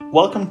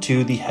Welcome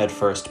to the Head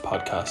First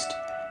podcast.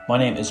 My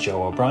name is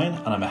Joe O'Brien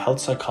and I'm a health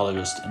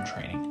psychologist in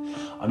training.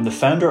 I'm the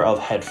founder of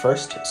Head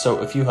First,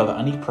 so if you have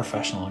any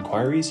professional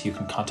inquiries, you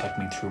can contact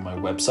me through my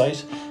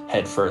website,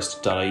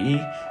 headfirst.ie,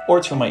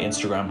 or through my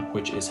Instagram,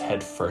 which is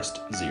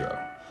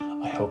headfirst0.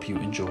 I hope you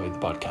enjoy the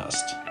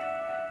podcast.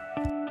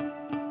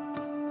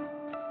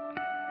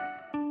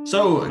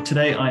 So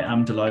today I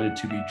am delighted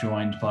to be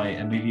joined by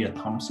Emilia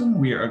Thompson.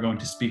 We are going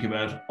to speak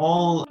about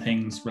all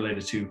things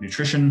related to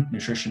nutrition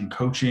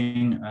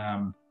coaching,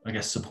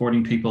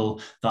 supporting people,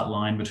 that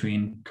line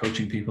between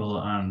coaching people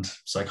and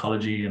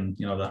psychology and,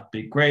 that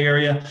big gray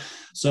area.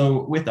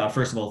 So with that,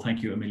 first of all,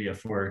 thank you, Emilia,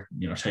 for,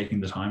 taking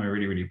the time. I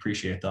really, really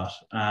appreciate that.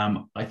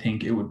 I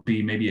think it would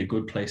be maybe a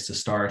good place to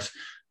start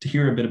to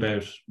hear a bit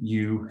about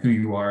you, who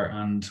you are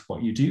and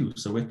what you do.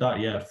 So with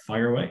that,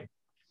 fire away.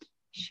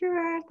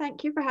 Sure.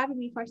 Thank you for having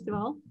me, first of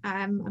all.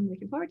 I'm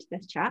looking forward to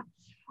this chat.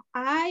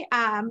 I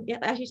am,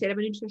 as you said, I'm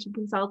a nutrition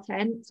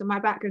consultant. So my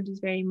background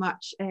is very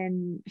much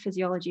in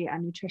physiology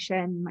and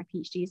nutrition. My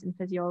PhD is in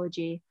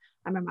physiology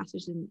and my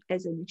master's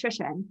is in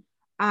nutrition.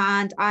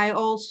 And I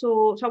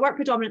work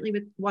predominantly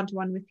with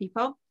one-to-one with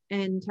people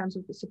in terms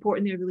of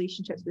supporting their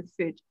relationships with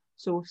food.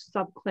 So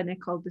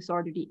subclinical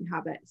disordered eating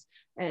habits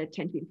tend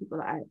to be the people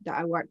that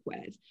I work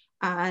with.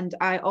 And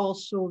I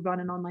also run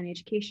an online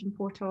education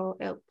portal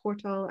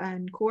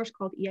and course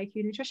called EIQ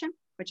Nutrition,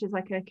 which is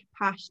like a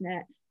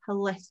compassionate,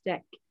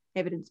 holistic,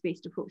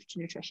 evidence-based approach to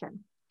nutrition.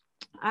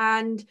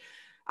 And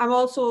I'm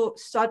also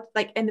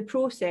in the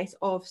process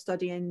of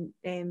studying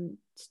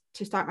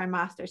to start my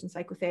master's in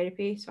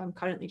psychotherapy. So I'm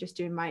currently just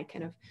doing my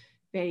kind of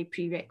very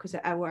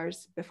prerequisite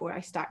hours before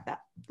I start that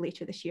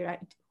later this year,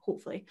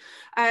 hopefully.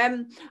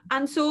 I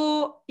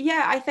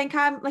think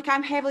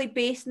I'm heavily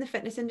based in the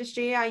fitness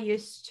industry. I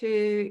used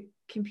to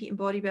compete in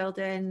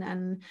bodybuilding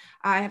and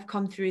I have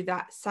come through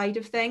that side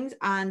of things,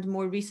 and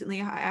more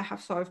recently I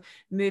have sort of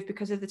moved,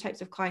 because of the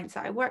types of clients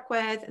that I work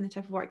with and the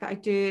type of work that I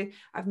do,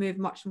 I've moved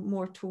much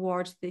more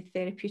towards the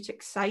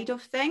therapeutic side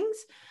of things.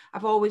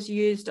 I've always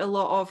used a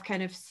lot of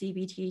kind of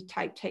CBT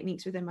type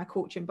techniques within my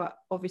coaching, but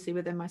obviously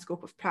within my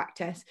scope of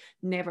practice,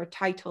 never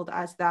titled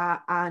as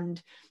that,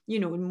 and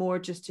more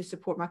just to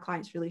support my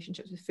clients'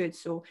 relationships with food.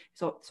 So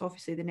it's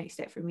obviously the next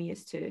step for me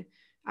is to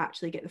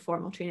actually get the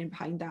formal training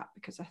behind that,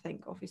 because I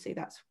think obviously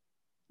that's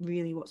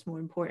really what's more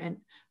important,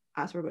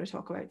 as we're going to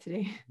talk about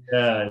today.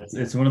 Yeah,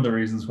 it's one of the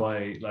reasons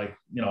why,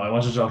 I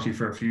wanted to talk to you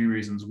for a few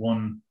reasons.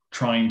 One,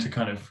 trying to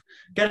kind of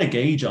get a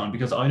gauge on,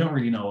 because I don't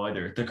really know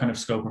either, the kind of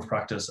scope of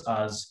practice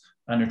as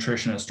a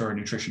nutritionist or a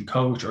nutrition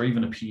coach or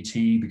even a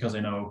PT, because I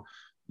know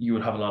you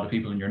would have a lot of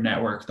people in your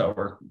network that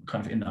were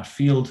kind of in that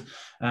field.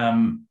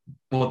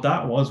 But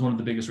that was one of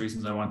the biggest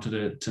reasons I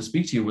wanted to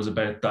speak to you, was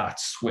about that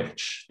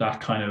switch,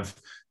 that kind of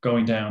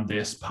going down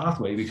this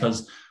pathway,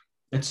 because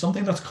it's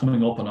something that's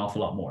coming up an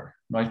awful lot more,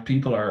 right?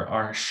 People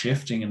are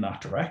shifting in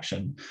that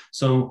direction.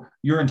 So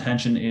your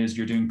intention is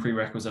you're doing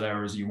prerequisite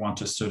hours, you want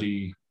to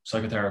study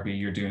psychotherapy,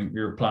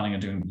 you're planning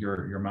on doing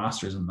your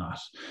master's in that.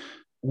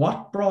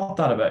 What brought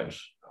that about?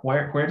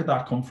 Where did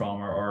that come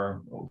from,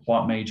 or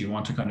what made you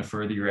want to kind of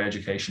further your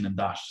education in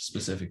that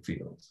specific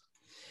field?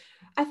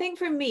 I think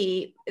for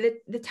me,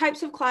 the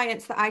types of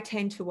clients that I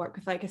tend to work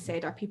with, like I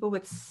said, are people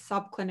with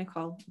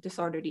subclinical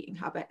disordered eating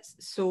habits.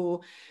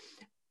 So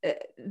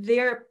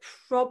their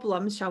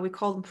problems, shall we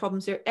call them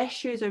problems, their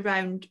issues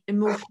around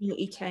emotional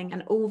eating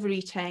and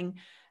overeating,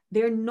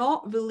 they're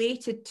not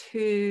related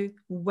to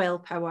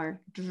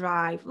willpower,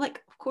 drive.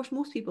 Like, of course,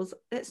 most people's,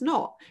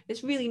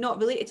 it's really not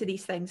related to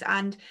these things.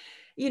 And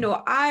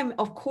I'm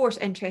of course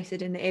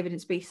interested in the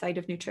evidence-based side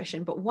of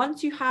nutrition, but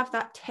once you have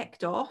that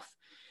ticked off,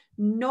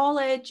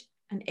 knowledge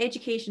and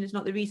education is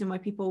not the reason why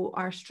people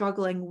are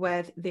struggling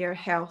with their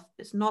health.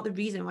 It's not the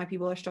reason why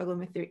people are struggling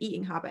with their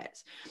eating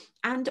habits.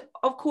 And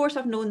of course,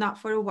 I've known that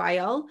for a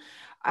while.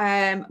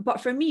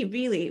 But for me,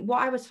 really,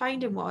 what I was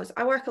finding was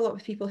I work a lot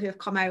with people who have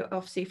come out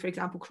of, say, for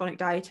example, chronic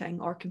dieting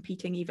or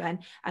competing even,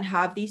 and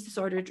have these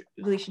disordered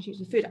relationships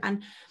with food.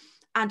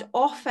 And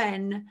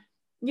often,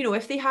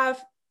 if they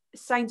have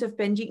signs of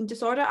binge eating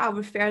disorder, I'll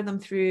refer them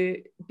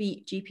through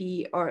BEAT,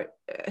 GP or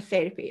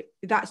therapy.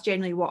 That's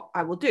generally what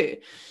I will do.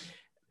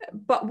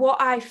 But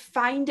what I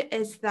find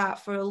is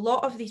that for a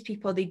lot of these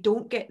people, they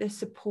don't get the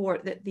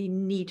support that they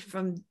need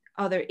from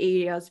other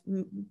areas,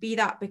 be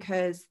that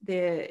because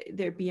their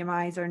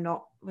BMIs are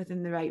not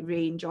within the right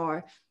range,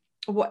 or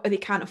what they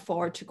can't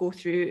afford to go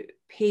through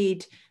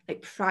paid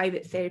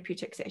private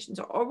therapeutic sessions,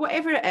 or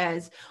whatever it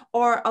is,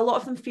 or a lot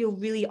of them feel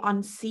really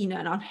unseen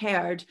and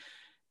unheard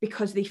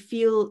because they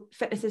feel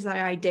fitness is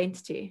their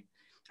identity.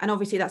 And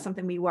obviously that's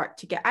something we work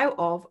to get out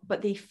of,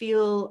 but they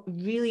feel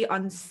really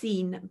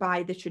unseen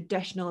by the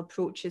traditional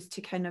approaches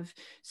to kind of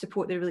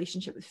support their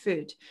relationship with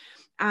food.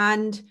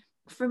 And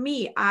for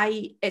me,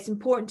 it's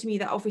important to me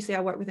that obviously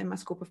I work within my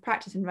scope of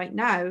practice. And right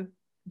now,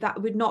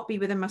 that would not be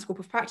within my scope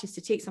of practice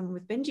to take someone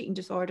with binge eating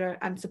disorder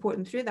and support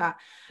them through that.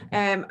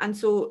 And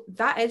so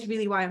that is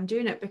really why I'm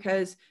doing it,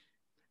 because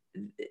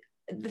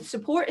the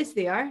support is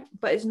there,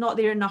 but it's not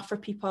there enough for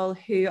people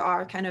who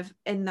are kind of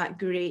in that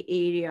grey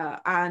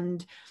area.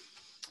 And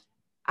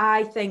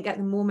I think at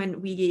the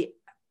moment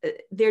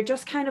they're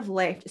just kind of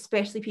left,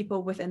 especially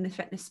people within the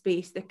fitness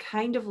space, they're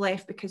kind of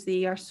left because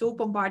they are so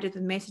bombarded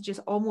with messages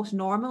almost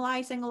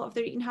normalizing a lot of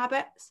their eating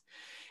habits.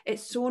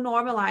 It's so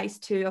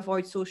normalized to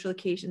avoid social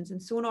occasions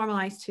and so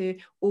normalized to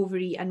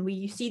overeat. And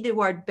you see the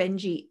word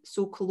binge eat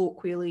so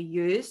colloquially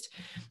used.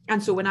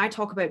 And so when I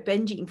talk about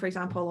binge eating, for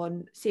example,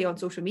 on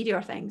social media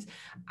or things,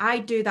 I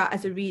do that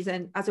as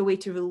a way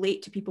to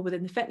relate to people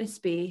within the fitness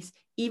space,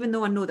 even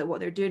though I know that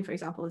what they're doing, for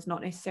example, is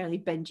not necessarily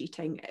binge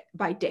eating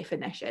by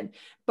definition,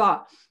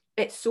 but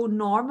it's so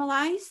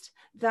normalized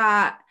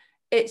that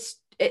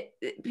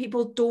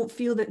people don't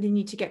feel that they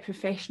need to get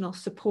professional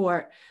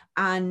support.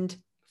 And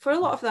for a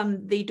lot of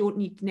them, they don't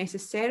need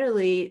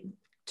necessarily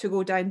to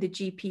go down the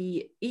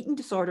GP eating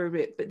disorder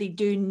route, but they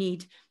do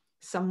need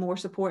some more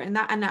support in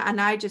that. And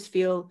I just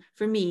feel,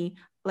 for me,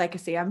 like I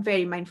say, I'm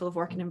very mindful of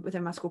working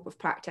within my scope of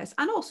practice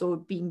and also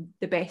being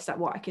the best at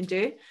what I can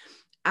do.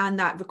 And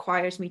that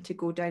requires me to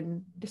go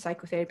down the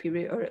psychotherapy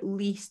route, or at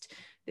least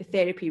the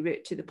therapy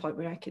route, to the point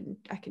where I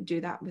can do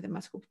that within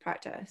my scope of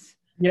practice.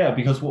 Yeah,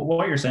 because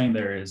what you're saying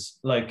there is,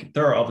 like,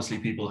 there are obviously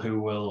people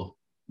who will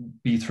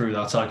be through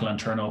that cycle and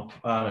turn up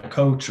at a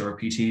coach or a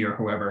PT or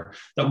whoever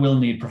that will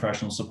need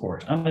professional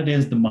support. And it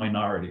is the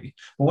minority.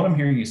 But what I'm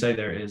hearing you say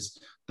there is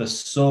the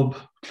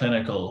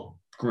subclinical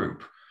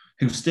group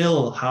who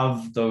still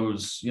have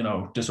those,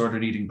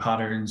 disordered eating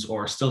patterns,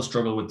 or still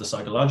struggle with the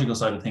psychological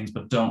side of things,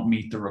 but don't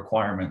meet the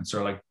requirements,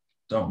 or like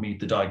don't meet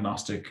the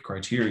diagnostic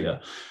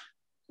criteria.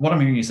 What I'm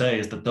hearing you say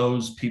is that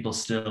those people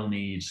still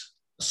need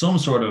some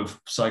sort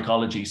of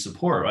psychology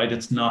support, right?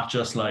 It's not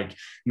just like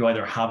you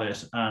either have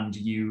it and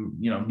you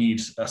need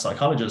a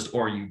psychologist,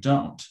 or you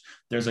don't.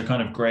 There's a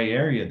kind of gray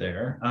area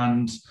there.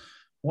 And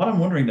what I'm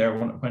wondering there,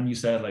 when you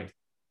said like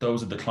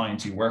those are the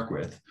clients you work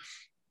with,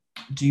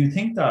 do you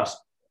think that,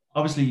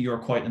 obviously you're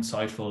quite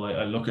insightful.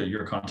 I look at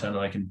your content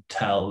and I can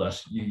tell that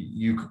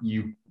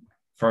you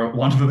for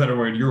want of a better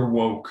word, you're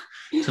woke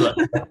to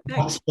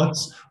like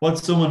what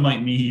someone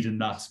might need in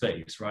that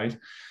space, right?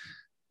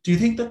 Do you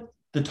think that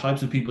the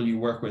types of people you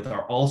work with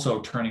are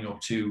also turning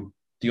up to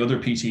the other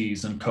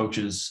PTs and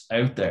coaches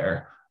out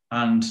there,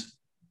 and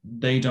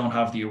they don't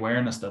have the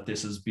awareness that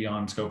this is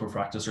beyond scope of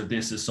practice, or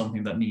this is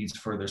something that needs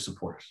further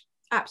support?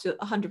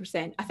 Absolutely,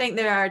 100%. I think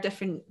there are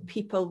different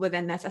people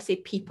within this. I say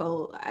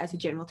people as a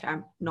general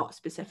term, not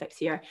specifics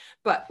here,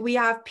 but we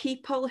have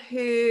people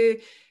who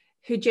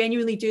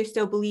genuinely do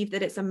still believe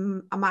that it's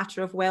a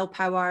matter of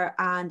willpower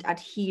and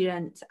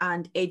adherence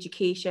and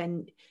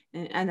education.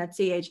 And I'd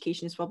say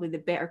education is probably the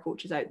better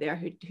coaches out there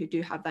who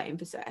do have that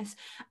emphasis,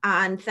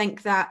 and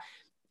think that,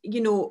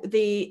 these are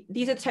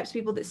the types of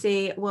people that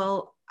say,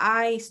 well,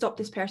 I stopped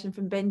this person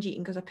from binge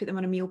eating because I put them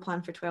on a meal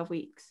plan for 12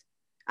 weeks.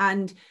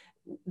 And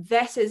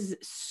this is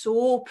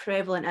so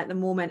prevalent at the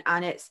moment,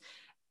 and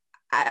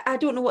I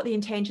don't know what the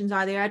intentions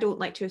are there. I don't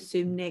like to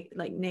assume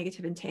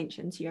negative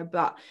intentions here,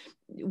 but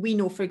we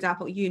know, for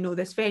example,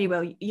 this very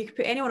well, you could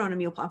put anyone on a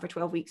meal plan for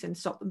 12 weeks and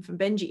stop them from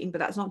binge eating, but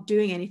that's not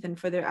doing anything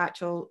for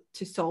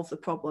to solve the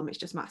problem. It's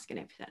just masking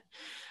everything.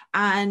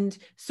 And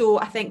so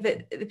I think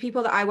that the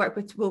people that I work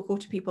with will go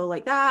to people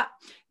like that.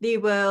 They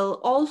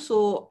will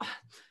also,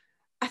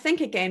 I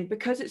think, again,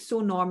 because it's so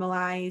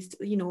normalized,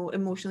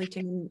 emotional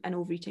eating and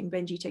overeating,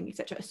 binge eating,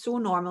 etc., it's so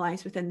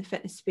normalized within the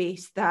fitness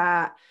space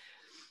that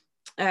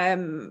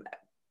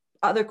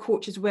other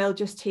coaches will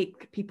just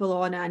take people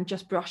on and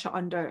just brush it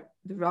under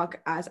the rug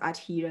as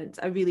adherence.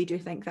 I really do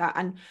think that.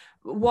 And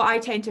what I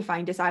tend to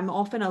find is I'm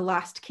often a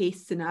last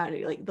case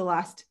scenario, like the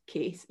last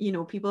case.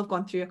 People have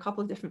gone through a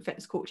couple of different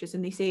fitness coaches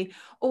and they say,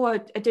 oh, I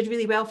did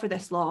really well for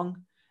this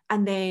long,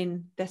 and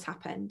then this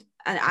happened.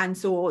 And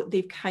so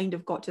they've kind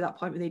of got to that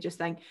point where they just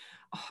think,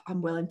 oh,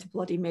 I'm willing to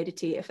bloody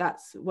meditate if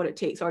that's what it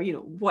takes, or,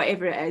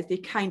 whatever it is, they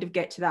kind of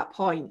get to that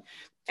point.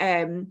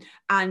 And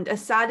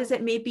as sad as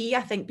it may be,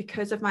 I think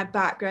because of my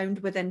background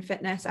within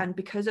fitness and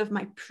because of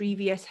my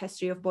previous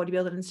history of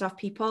bodybuilding and stuff,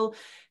 people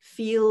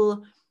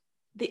feel,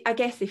 I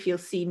guess they feel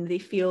seen, they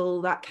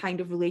feel that kind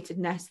of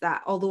relatedness,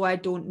 that although I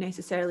don't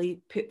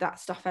necessarily put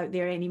that stuff out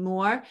there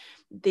anymore,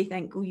 they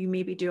think, oh, you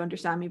maybe do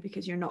understand me,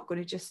 because you're not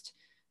going to just,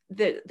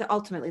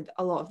 ultimately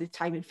a lot of the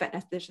time in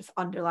fitness, there's this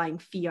underlying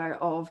fear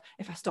of,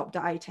 if I stop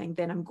dieting,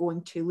 then I'm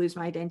going to lose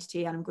my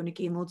identity and I'm going to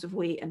gain loads of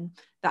weight, and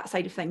that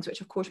side of things,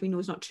 which of course we know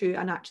is not true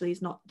and actually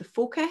is not the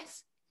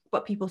focus,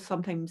 but people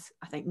sometimes,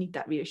 I think, need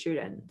that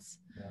reassurance.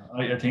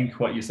 Yeah, I think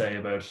what you say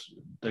about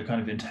the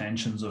kind of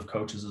intentions of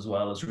coaches as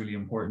well is really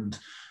important.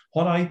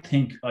 What I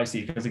think I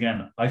see, because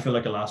again, I feel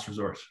like a last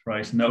resort,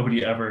 right?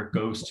 Nobody ever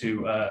goes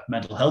to a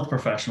mental health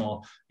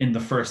professional in the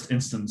first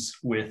instance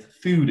with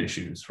food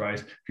issues, right?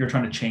 If you're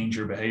trying to change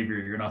your behavior,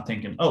 you're not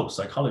thinking, oh,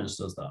 psychologist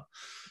does that.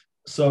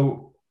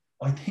 So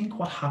I think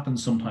what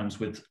happens sometimes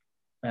with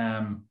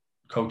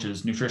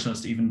coaches,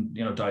 nutritionists, even,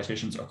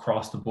 dietitians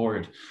across the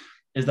board,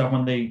 is that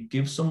when they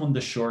give someone the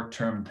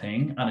short-term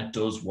thing and it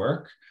does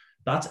work,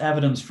 that's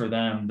evidence for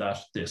them that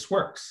this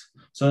works.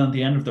 So at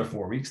the end of their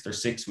 4 weeks, their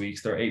 6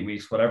 weeks, their 8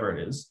 weeks, whatever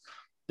it is,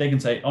 they can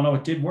say, oh no,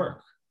 it did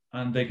work.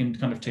 and they can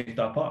kind of tick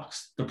that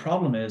box. The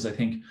problem is, I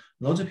think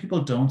loads of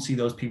people don't see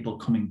those people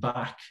coming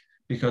back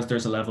because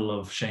there's a level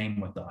of shame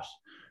with that.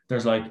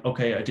 There's like,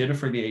 okay, I did it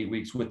for the 8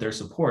 weeks with their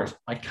support.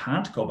 I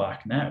can't go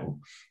back now.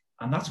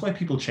 And that's why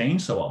people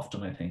change so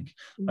often, I think.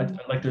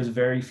 Like there's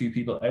very few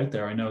people out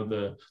there. I know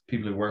the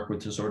people who work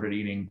with disordered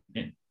eating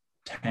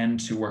tend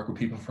to work with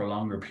people for a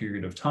longer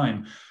period of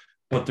time,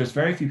 but there's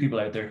very few people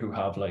out there who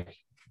have like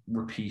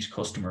repeat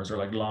customers or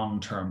like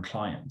long-term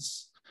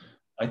clients.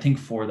 I think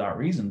for that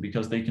reason,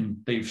 because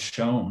they've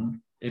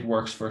shown it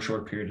works for a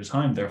short period of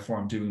time, therefore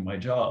I'm doing my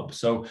job.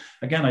 So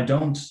again, I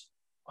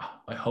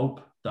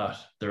hope that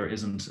there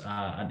isn't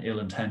an ill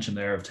intention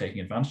there of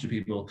taking advantage of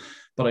people,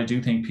 but I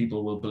do think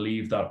people will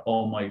believe that,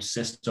 oh, my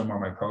system or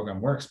my program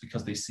works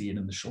because they see it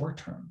in the short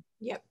term.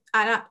 Yep.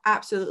 And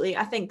absolutely.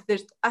 I think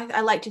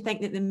I like to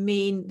think that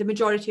the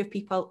majority of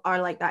people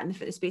are like that in the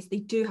fitness space. They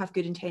do have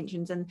good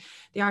intentions and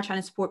they are trying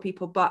to support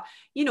people. But,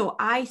 you know,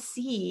 I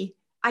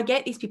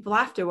get these people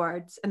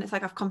afterwards and it's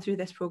like, I've come through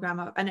this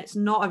program and it's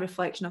not a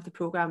reflection of the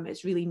program.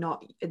 It's really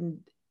not.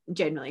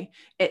 Generally,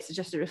 it's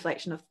just a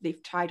reflection of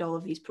they've tried all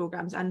of these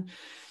programs. And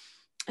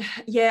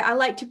yeah, I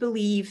like to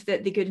believe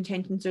that the good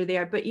intentions are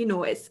there, but you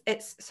know, it's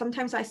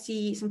sometimes I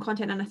see some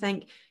content and I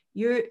think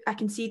I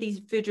can see these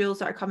food rules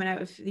that are coming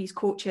out of these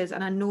coaches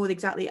and I know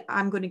exactly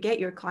I'm going to get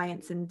your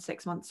clients in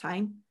 6 months'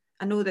 time.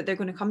 I know that they're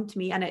going to come to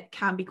me, and it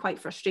can be quite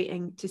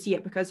frustrating to see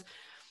it because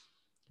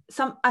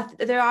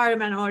there are a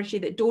minority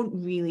that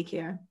don't really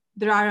care.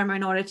 There are a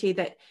minority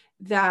that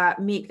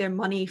make their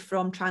money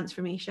from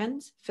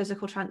transformations,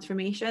 physical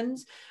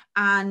transformations.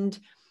 And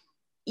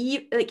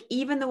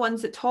even the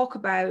ones that talk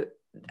about,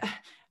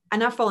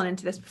 and I've fallen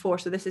into this before,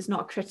 so this is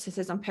not a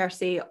criticism per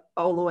se,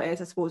 although it is,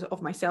 I suppose,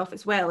 of myself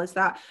as well, is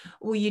that,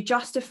 well, you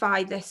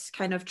justify this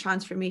kind of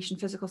transformation,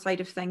 physical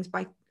side of things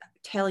by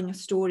telling a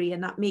story,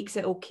 and that makes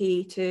it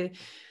okay to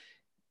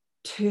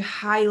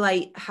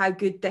highlight how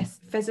good this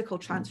physical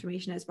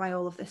transformation is by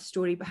all of this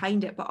story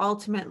behind it. But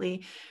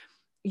ultimately,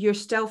 you're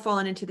still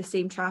falling into the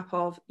same trap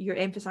of you're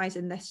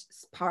emphasizing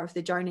this part of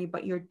the journey,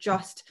 but you're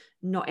just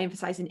not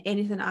emphasizing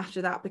anything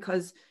after that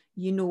because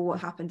you know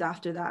what happened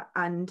after that.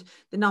 And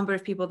the number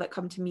of people that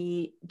come to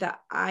me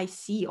that I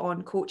see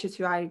on coaches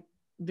who I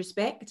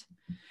respect,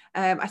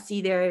 I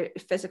see their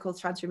physical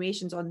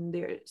transformations on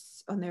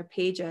their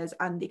pages,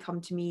 and they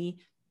come to me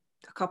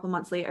a couple of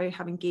months later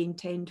having gained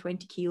 10,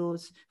 20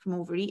 kilos from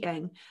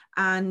overeating.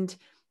 And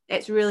I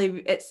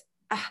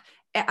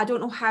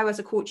don't know how as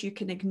a coach you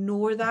can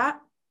ignore that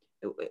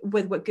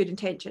with good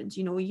intentions.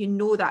 You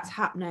know that's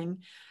happening,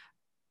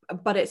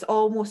 but it's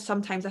almost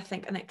sometimes, I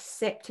think, an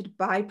accepted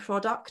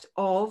byproduct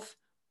of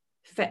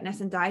fitness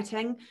and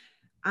dieting.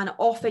 And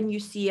often you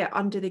see it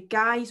under the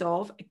guise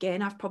of,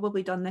 again, I've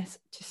probably done this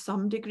to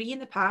some degree in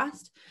the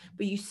past,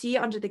 but you see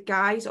it under the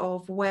guise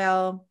of,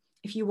 well,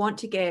 if you want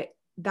to get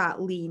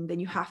that lean, then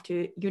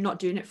you're not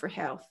doing it for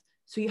health,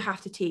 so you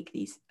have to take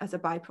these as a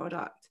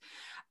byproduct.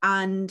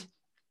 And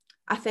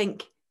I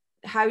think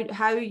how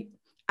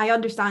I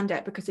understand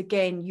it, because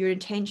again, your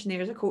intention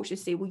there as a coach is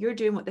to say, well, you're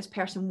doing what this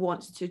person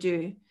wants to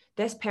do.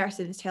 This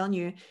person is telling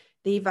you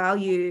they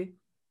value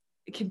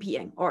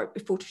competing or a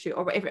photo shoot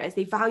or whatever it is.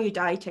 They value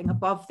dieting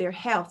above their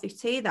health. They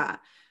say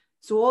that.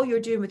 So all you're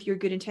doing with your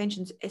good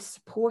intentions is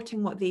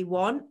supporting what they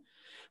want.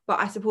 But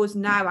I suppose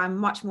now I'm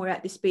much more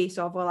at the space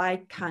of, well, I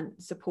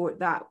can't support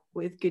that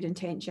with good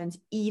intentions.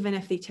 Even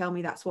if they tell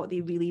me that's what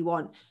they really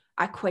want,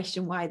 I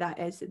question why that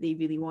is that they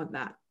really want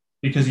that.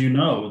 Because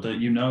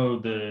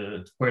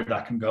where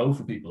that can go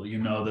for people,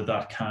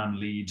 that can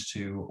lead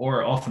to,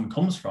 or often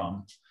comes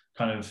from,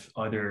 kind of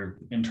either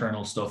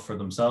internal stuff for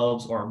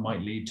themselves or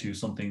might lead to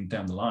something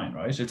down the line,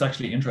 right? It's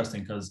actually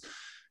interesting because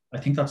I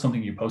think that's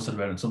something you posted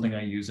about, and something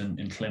I use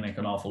in clinic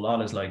an awful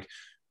lot is like,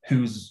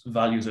 whose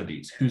values are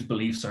these? Whose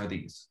beliefs are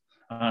these?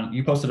 And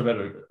you posted about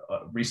it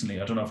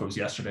recently. I don't know if it was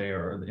yesterday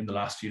or in the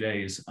last few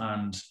days.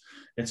 And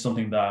it's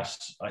something that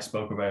I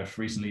spoke about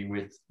recently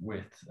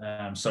with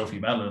Sophie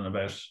Medlin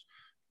about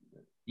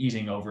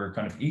eating over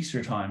kind of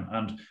Easter time.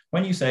 And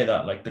when you say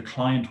that, like, the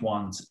client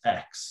wants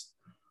X,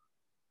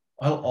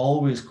 I'll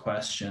always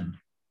question,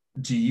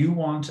 do you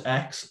want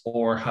X,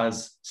 or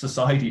has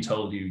society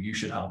told you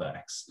should have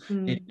X?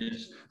 Is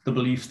it the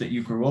beliefs that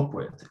you grew up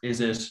with?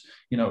 Is it,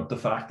 the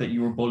fact that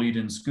you were bullied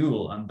in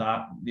school and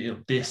that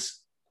this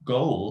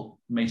goal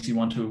makes you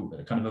want to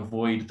kind of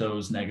avoid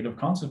those negative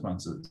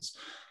consequences?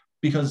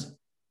 Because,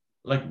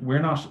 like, we're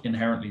not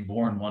inherently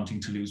born wanting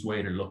to lose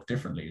weight or look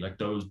differently. Like,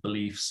 those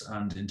beliefs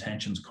and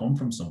intentions come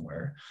from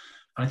somewhere.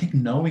 And I think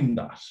knowing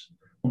that,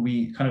 when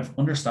we kind of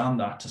understand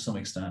that to some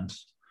extent,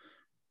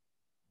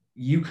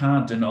 you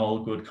can't, in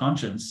all good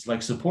conscience,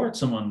 like, support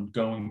someone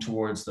going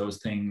towards those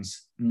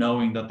things,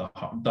 knowing that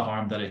the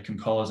harm that it can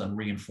cause and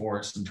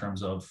reinforce in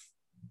terms of,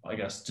 I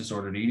guess,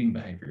 disordered eating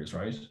behaviors,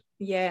 right?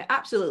 Yeah,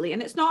 absolutely.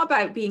 And it's not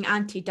about being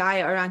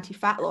anti-diet or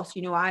anti-fat loss.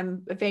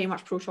 I'm very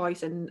much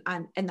pro-choice and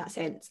in that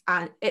sense.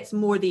 And it's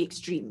more the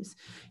extremes.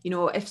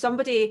 If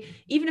somebody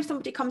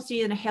comes to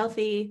you in a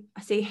healthy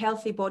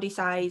body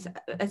size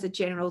as a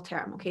general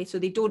term, okay, so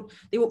they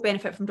won't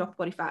benefit from drop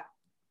body fat.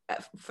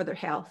 for their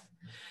health.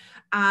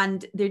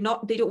 And they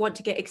don't want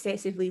to get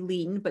excessively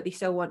lean, but they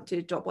still want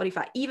to drop body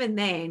fat. Even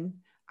then,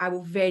 I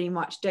will very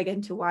much dig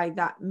into why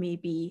that may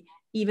be,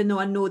 even though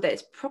I know that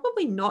it's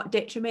probably not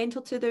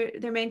detrimental to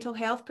their mental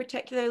health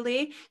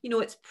particularly. You know,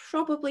 it's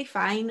probably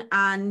fine,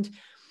 and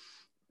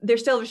they're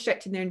still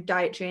restricting their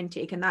dietary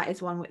intake. And that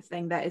is one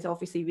thing that is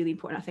obviously really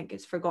important. I think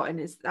it's forgotten,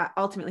 is that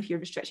ultimately if you're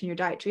restricting your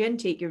dietary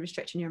intake, you're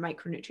restricting your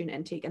micronutrient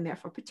intake and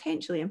therefore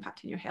potentially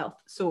impacting your health.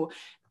 So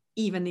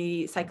even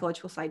the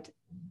psychological side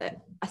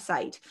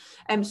aside.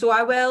 So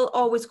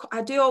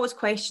I do always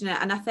question it.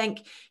 And I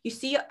think I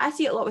see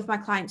it a lot with my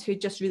clients who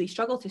just really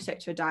struggle to stick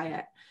to a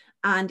diet.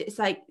 And it's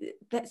like,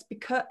 that's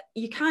because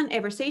you can't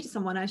ever say to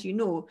someone, as you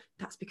know,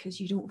 that's because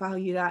you don't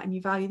value that and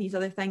you value these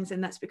other things.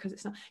 And that's because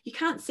it's not, you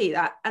can't say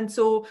that. And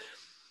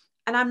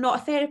I'm not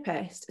a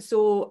therapist,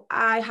 so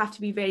I have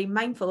to be very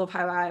mindful of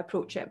how I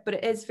approach it. But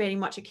it is very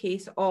much a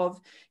case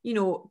of, you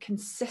know,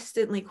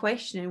 consistently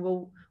questioning,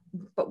 well,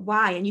 but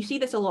why? And you see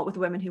this a lot with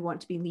women who want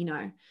to be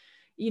leaner.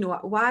 You know,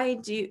 why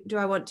do you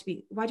want to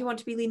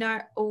be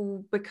leaner?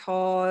 Oh,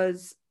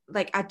 because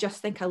like, I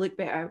just think I look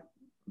better.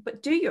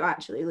 But do you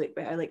actually look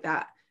better like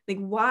that? Like,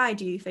 why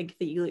do you think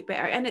that you look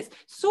better? And it's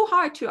so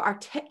hard to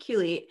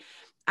articulate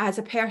as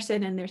a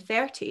person in their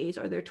 30s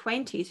or their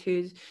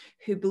 20s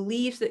who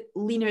believes that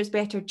leaner is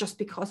better just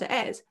because it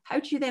is. How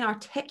do you then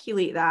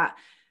articulate that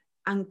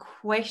and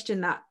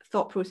question that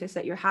thought process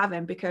that you're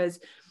having? Because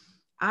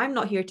I'm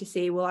not here to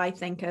say, well, I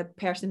think a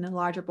person in a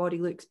larger body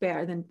looks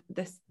better than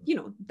this. You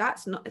know,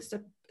 it's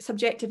a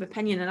subjective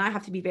opinion. And I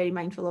have to be very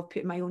mindful of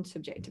putting my own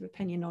subjective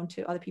opinion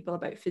onto other people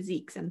about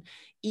physiques. And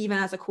even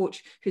as a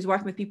coach who's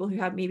working with people who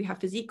maybe have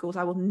physique goals,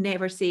 I will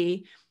never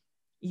say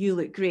you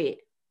look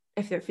great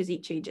if their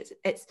physique changes.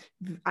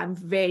 I'm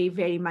very,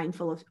 very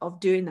mindful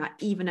of doing that,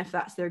 even if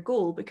that's their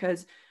goal,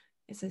 because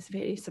it's this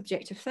very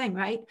subjective thing,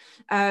 right?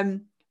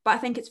 But I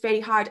think it's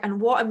very hard.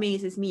 And what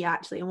amazes me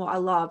actually, and what I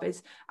love,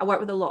 is I work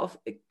with a lot of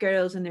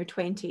girls in their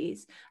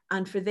 20s,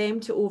 and for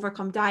them to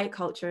overcome diet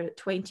culture at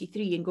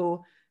 23 and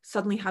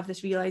suddenly have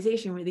this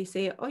realization where they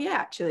say, oh yeah,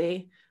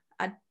 actually,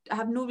 I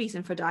have no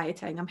reason for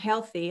dieting. I'm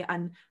healthy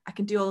and I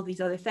can do all of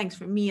these other things.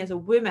 For me as a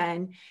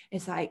woman,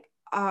 it's like,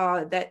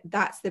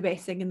 that's the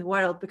best thing in the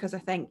world, because I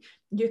think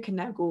you can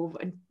now go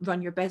and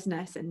run your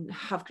business and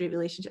have great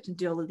relationships and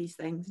do all of these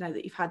things now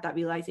that you've had that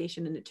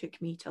realization. And it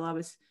took me till I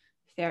was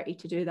 30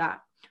 to do that.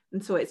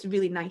 And so it's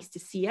really nice to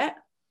see it.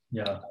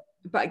 Yeah.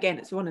 But again,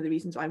 it's one of the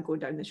reasons why I'm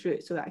going down this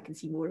route, so that I can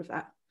see more of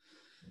that.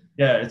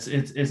 Yeah, it's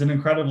an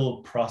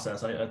incredible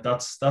process.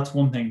 That's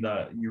one thing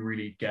that you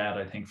really get,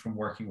 I think, from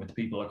working with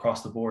people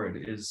across the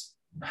board, is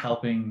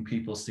helping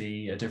people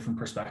see a different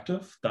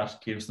perspective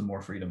that gives them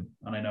more freedom.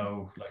 And I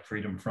know, like,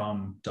 freedom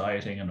from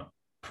dieting, and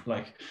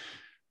like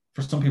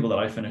for some people that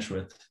I finish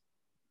with,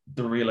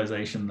 the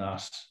realization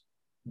that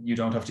you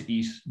don't have to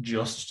eat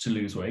just to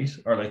lose weight,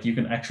 or like you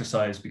can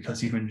exercise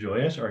because you enjoy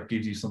it, or it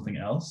gives you something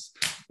else,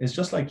 is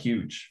just like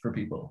huge for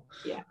people.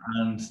 Yeah.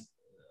 And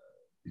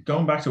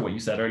going back to what you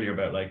said earlier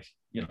about, like,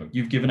 you know,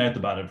 you've given out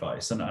the bad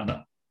advice, and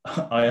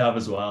I have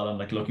as well. And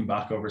like, looking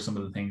back over some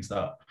of the things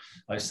that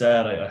I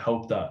said, I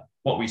hope that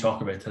what we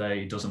talk about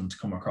today doesn't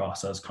come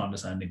across as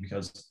condescending,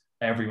 because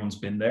everyone's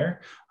been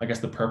there. I guess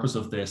the purpose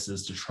of this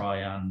is to try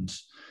and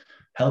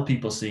help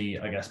people see,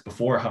 I guess,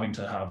 before having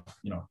to have,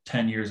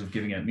 10 years of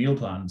giving out meal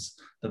plans,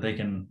 that they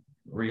can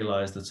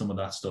realize that some of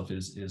that stuff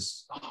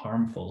is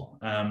harmful.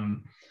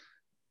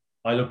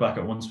 I look back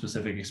at one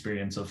specific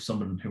experience of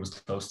someone who was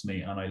close to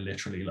me, and I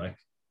literally like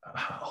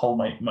hold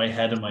my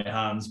head in my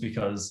hands,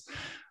 because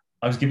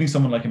I was giving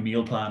someone like a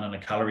meal plan and a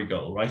calorie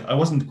goal, right? I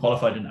wasn't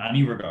qualified in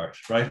any regard,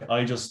 right?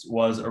 I just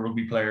was a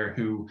rugby player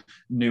who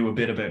knew a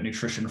bit about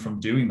nutrition from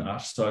doing that.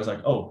 So I was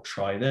like, oh,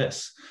 try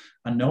this.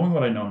 And knowing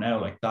what I know now,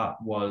 like,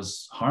 that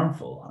was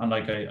harmful. And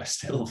like, I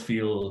still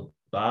feel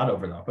bad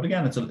over that. But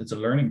again, it's a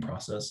learning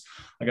process.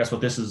 I guess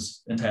what this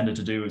is intended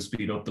to do is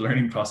speed up the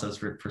learning process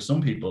for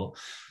some people.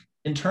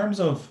 In terms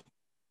of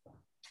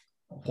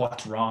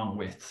what's wrong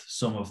with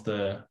some of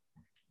the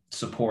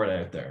support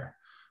out there,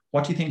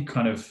 what do you think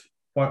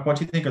what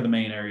do you think are the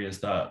main areas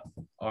that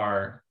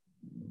are,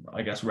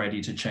 I guess,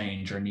 ready to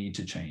change or need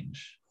to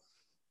change?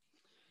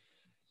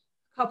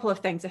 A couple of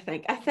things, I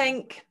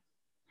think.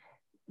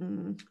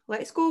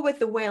 Let's go with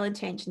the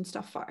well-intentioned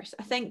stuff first.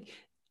 I think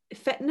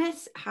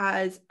fitness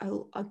has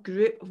a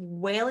group of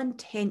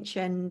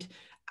well-intentioned,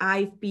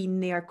 I've been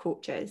there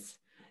coaches.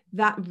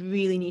 That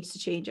really needs to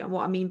change. And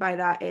what I mean by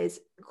that is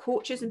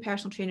coaches and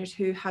personal trainers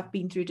who have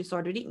been through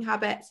disordered eating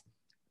habits,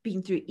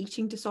 been through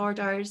eating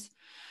disorders,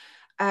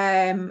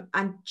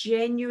 and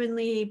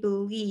genuinely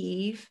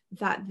believe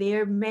that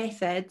their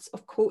methods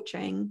of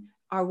coaching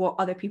are what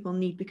other people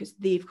need because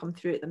they've come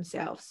through it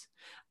themselves.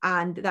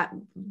 And that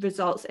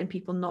results in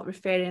people not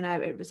referring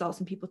out. It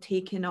results in people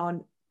taking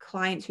on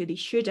clients who they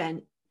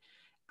shouldn't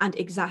and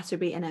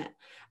exacerbating it.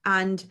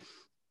 And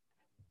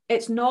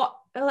it's not,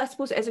 well, I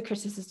suppose it is a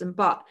criticism,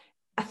 but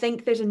I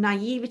think there's a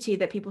naivety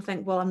that people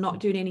think, well, I'm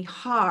not doing any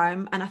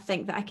harm and I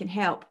think that I can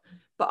help.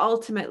 But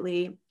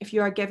ultimately, if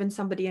you are giving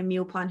somebody a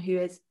meal plan who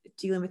is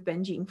dealing with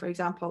binge eating, for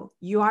example,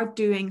 you are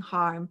doing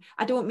harm.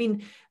 I don't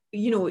mean,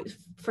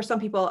 for some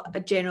people, a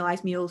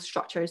generalized meal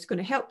structure is going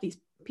to help these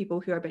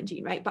people who are binge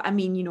eating, right? But I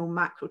mean,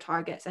 macro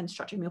targets and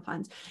structured meal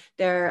plans.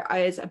 There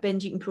is a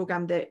binge eating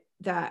program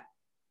that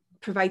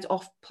provides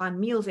off-plan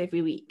meals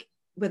every week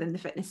within the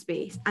fitness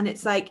space, and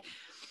it's like,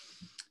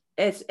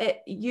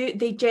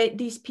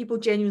 these people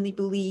genuinely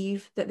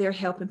believe that they're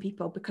helping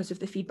people because of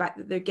the feedback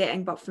that they're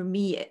getting. But for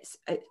me,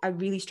 I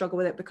really struggle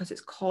with it because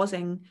it's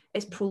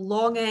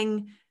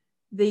prolonging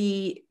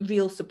the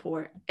real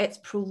support. It's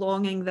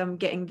prolonging them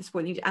getting the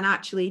support they need, and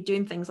actually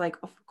doing things like,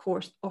 of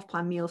course,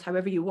 off-plan meals,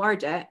 however you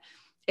word it,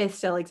 is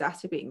still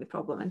exacerbating the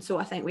problem. And so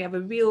I think we have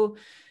a real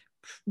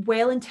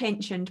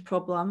well-intentioned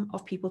problem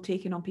of people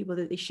taking on people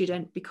that they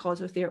shouldn't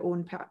because of their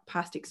own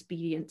past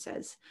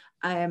experiences,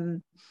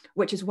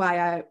 which is why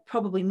I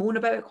probably moan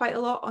about it quite a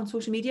lot on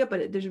social media.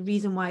 But there's a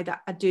reason why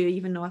that I do,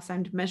 even though I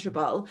sound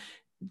miserable.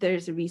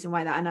 There's a reason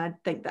why that, and I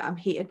think that I'm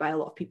hated by a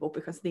lot of people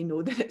because they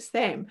know that it's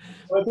them.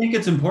 I think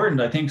it's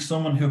important. I think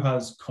someone who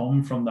has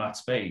come from that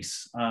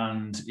space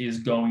and is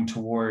going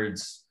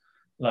towards,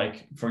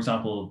 like, for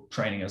example,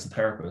 training as a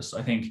therapist,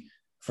 I think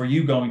for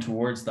you going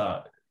towards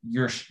that,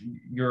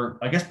 you're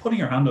I guess putting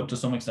your hand up to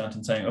some extent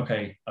and saying,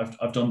 okay,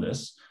 I've done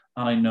this,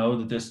 and I know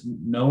that this,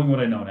 knowing what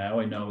I know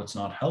now, I know it's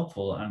not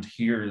helpful, and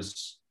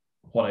here's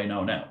what I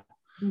know now.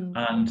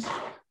 And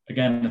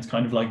again, it's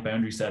kind of like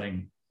boundary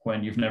setting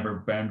when you've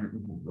never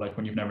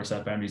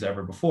set boundaries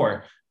ever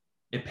before.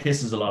 It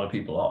pisses a lot of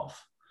people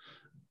off.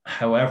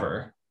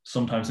 However,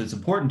 sometimes it's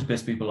important to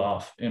piss people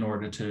off in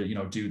order to,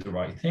 do the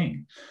right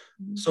thing.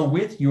 So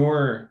with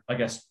your, I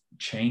guess,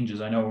 changes,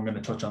 I know we're going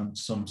to touch on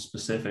some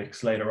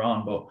specifics later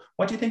on, but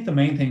what do you think the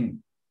main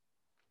thing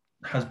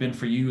has been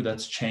for you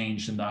that's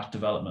changed in that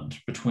development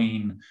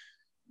between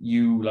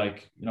you,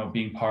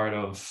 being part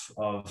of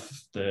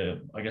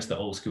the, I guess, the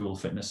old school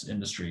fitness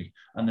industry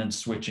and then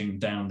switching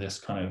down this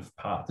kind of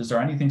path? Is there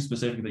anything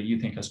specific that you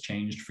think has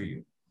changed for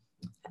you?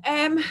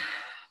 Do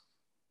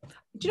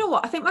you know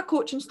what? I think my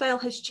coaching style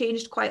has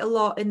changed quite a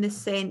lot in the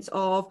sense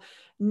of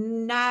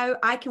now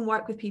I can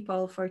work with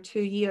people for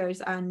 2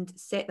 years and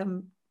set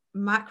them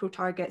macro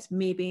targets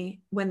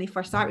maybe when they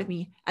first start with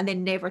me, and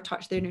then never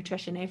touch their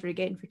nutrition ever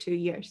again for 2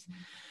 years.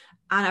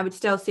 And I would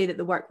still say that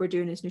the work we're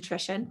doing is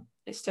nutrition.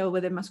 It's still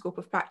within my scope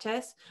of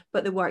practice,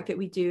 but the work that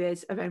we do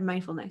is around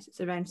mindfulness.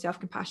 It's around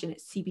self-compassion.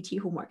 It's CBT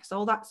homework. It's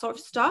all that sort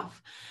of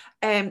stuff.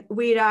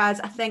 Whereas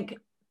I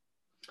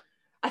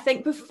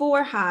think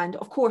beforehand,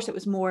 of course it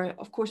was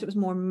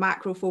more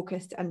macro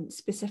focused and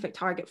specific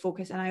target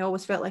focused. And I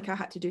always felt like I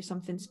had to do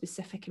something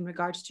specific in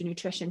regards to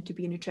nutrition to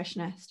be a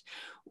nutritionist.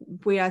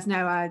 Whereas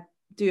now I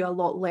do a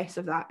lot less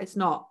of that. It's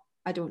not,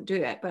 I don't do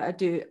it, but I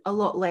do a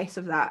lot less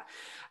of that.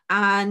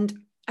 And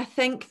I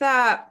think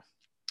that,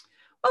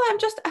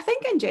 I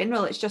think in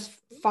general, it's just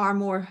far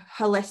more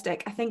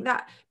holistic. I think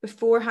that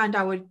beforehand,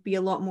 I would be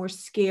a lot more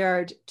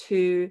scared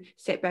to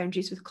set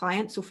boundaries with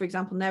clients. So for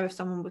example, now if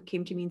someone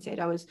came to me and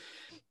said I was,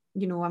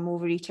 I'm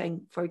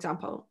overeating, for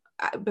example,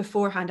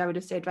 beforehand, I would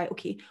have said, right,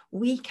 okay,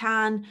 we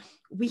can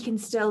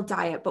still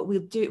diet, but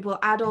we'll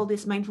add all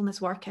this mindfulness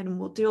work in, and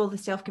we'll do all the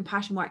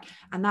self-compassion work.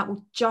 And that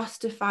will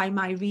justify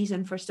my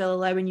reason for still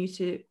allowing you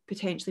to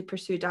potentially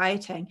pursue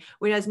dieting.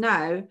 Whereas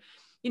now,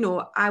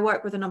 I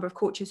work with a number of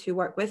coaches who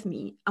work with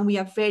me, and we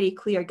have very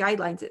clear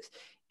guidelines.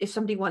 If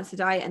somebody wants to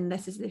diet and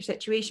this is their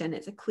situation,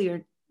 it's a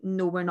clear,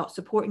 no, we're not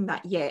supporting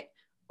that yet.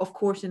 Of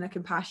course, in a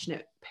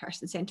compassionate,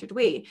 person-centered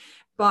way.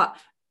 But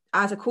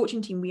as a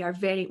coaching team, we are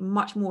very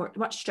much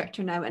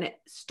stricter now, and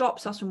it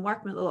stops us from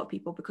working with a lot of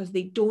people because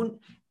they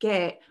don't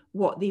get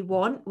what they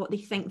want, what they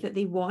think that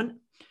they want.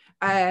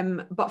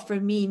 But for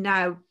me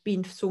now,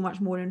 being so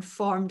much more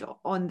informed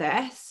on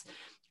this,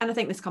 and I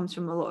think this comes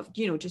from a lot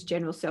of, just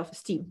general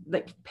self-esteem,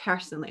 like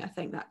personally, I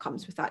think that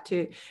comes with that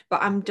too.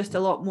 But I'm just a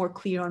lot more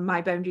clear on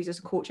my boundaries as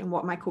a coach and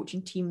what my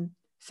coaching team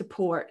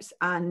supports.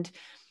 And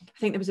I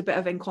think there was a bit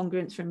of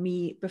incongruence from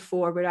me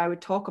before where I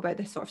would talk about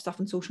this sort of stuff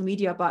on social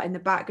media, but in the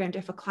background,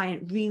 if a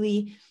client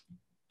really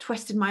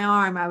twisted my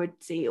arm, I would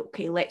say,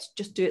 okay, let's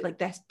just do it like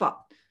this, but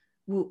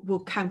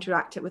we'll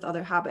counteract it with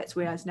other habits.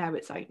 Whereas now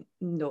it's like,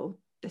 no,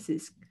 this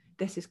is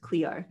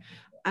clear.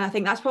 And I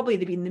think that's probably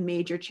been the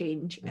major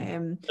change.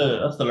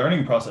 That's the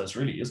learning process,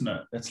 really, isn't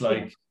it? It's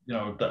like,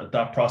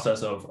 that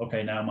process of,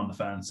 okay, now I'm on the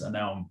fence, and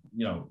now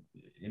I'm,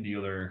 in the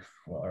other,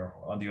 or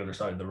on the other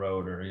side of the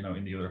road, or,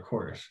 in the other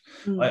court.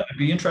 I'd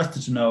be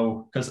interested to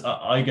know, because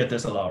I get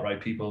this a lot, right?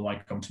 People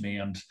might come to me,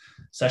 and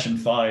session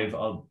 5,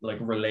 I'll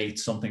relate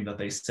something that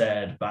they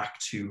said back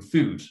to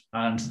food.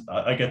 And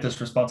I get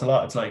this response a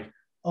lot. It's like,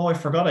 oh, I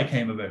forgot I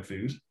came about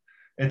food.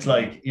 It's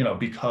like,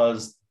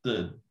 because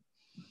the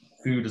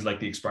food is like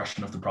the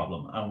expression of the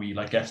problem, and we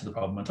get to the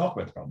problem and talk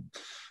about the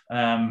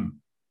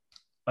problem.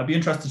 I'd be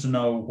interested to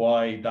know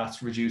why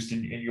that's reduced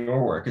in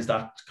your work. Is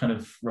that kind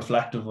of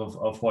reflective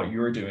of what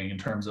you're doing in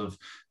terms of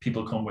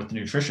people come with the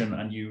nutrition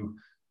and you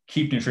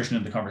keep nutrition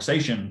in the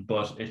conversation,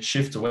 but it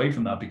shifts away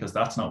from that because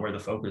that's not where the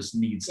focus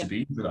needs to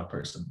be for that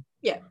person?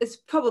 Yeah, it's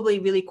probably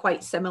really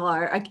quite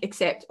similar,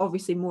 except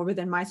obviously more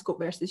within my scope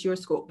versus your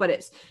scope, but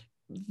it's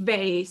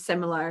very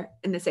similar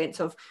in the sense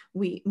of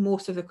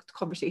most of the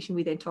conversation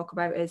we then talk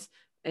about is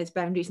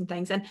boundaries and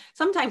things. And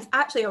sometimes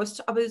actually I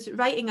was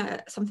writing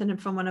something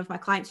from one of my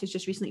clients who's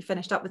just recently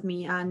finished up with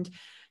me, and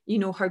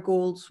her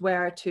goals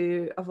were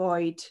to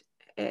avoid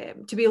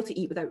to be able to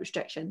eat without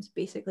restrictions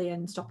basically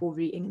and stop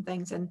overeating and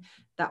things, and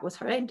that was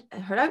her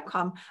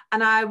outcome.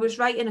 And I was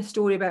writing a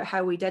story about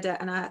how we did it,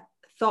 and I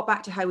thought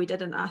back to how we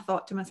did it, and I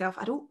thought to myself,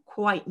 I don't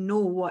quite know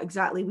what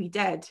exactly we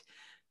did,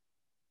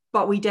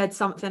 but we did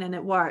something and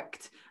it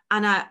worked.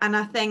 And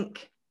I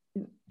think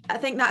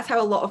that's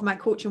how a lot of my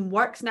coaching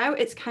works now.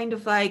 It's kind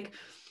of like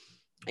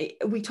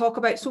we talk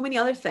about so many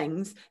other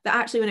things that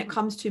actually when it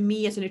comes to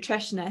me as a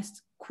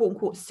nutritionist, quote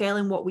unquote,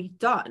 selling what we've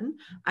done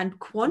and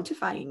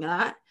quantifying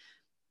that,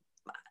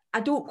 I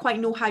don't quite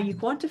know how you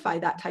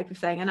quantify that type of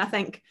thing. And I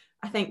think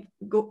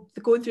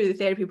going through the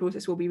therapy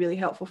process will be really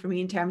helpful for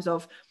me in terms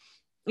of,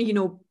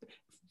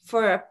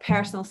 for a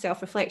personal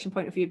self-reflection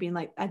point of view, being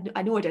like,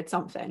 I know I did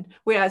something.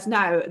 Whereas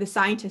now the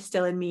scientist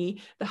still in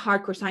me, the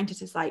hardcore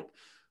scientist, is like,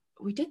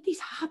 we did these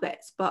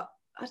habits, but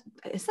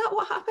is that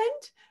what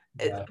happened?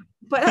 Yeah.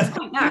 But that's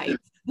quite nice.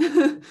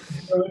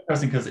 It's so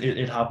interesting because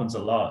it happens a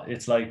lot.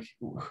 It's like,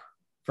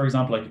 for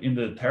example, like in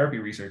the therapy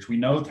research, we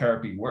know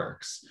therapy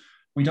works.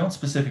 We don't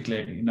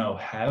specifically know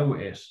how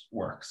it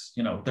works.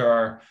 There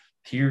are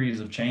theories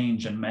of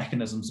change and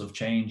mechanisms of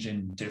change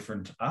in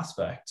different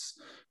aspects,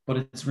 but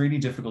it's really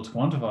difficult to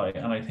quantify.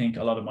 And I think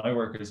a lot of my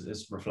work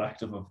is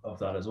reflective of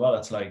that as well.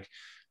 It's like,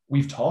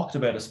 we've talked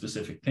about a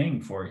specific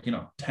thing for,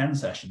 10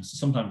 sessions,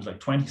 sometimes like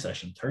 20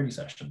 sessions, 30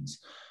 sessions,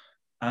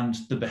 and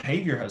the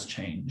behavior has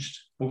changed,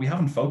 but we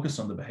haven't focused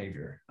on the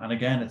behavior. And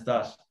again, it's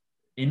that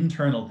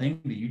internal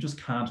thing that you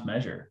just can't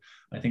measure.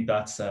 I think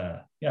that's,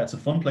 it's a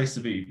fun place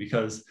to be,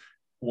 because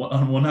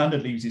on one hand,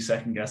 it leaves you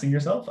second guessing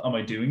yourself. Am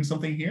I doing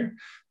something here?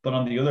 But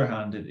on the other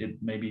hand, it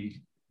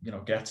maybe,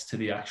 gets to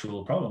the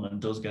actual problem and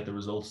does get the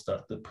results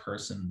that the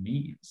person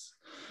needs.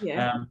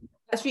 Yeah.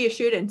 That's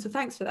reassuring. So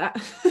thanks for that.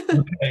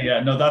 Okay, yeah,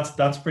 no,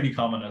 that's pretty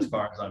common as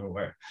far as I'm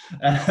aware.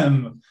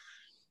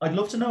 I'd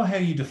love to know how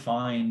you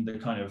define the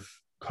kind of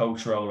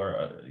coach role,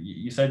 or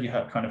you said you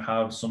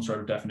have some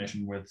sort of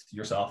definition with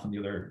yourself and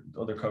the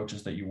other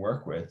coaches that you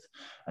work with.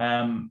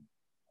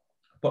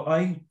 But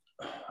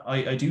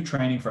I do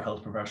training for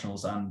health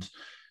professionals, and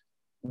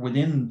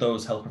within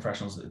those health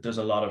professionals, there's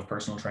a lot of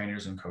personal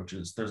trainers and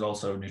coaches. There's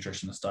also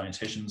nutritionists,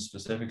 dietitians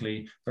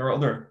specifically. There are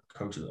other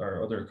coaches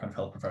or other kind of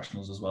health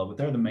professionals as well, but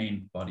they're the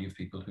main body of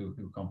people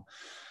who come.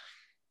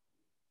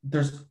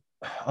 There's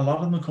a lot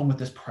of them come with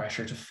this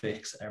pressure to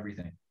fix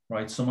everything,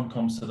 right? Someone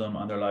comes to them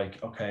and they're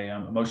like, okay,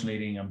 I'm emotional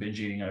eating, I'm binge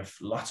eating, I have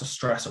lots of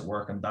stress at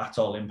work, and that's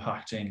all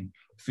impacting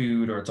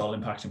food, or it's all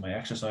impacting my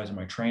exercise and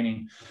my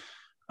training.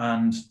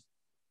 And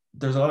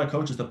there's a lot of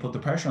coaches that put the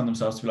pressure on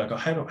themselves to be like, oh,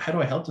 how do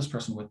I help this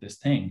person with this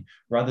thing?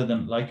 Rather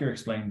than, like you're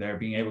explaining there,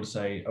 being able to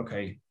say,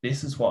 okay,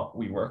 this is what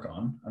we work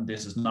on, and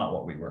this is not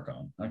what we work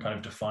on, and kind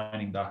of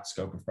defining that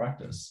scope of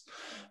practice.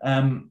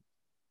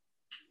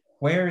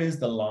 Where is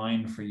the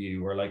line for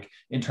you, or like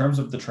in terms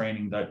of the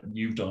training that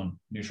you've done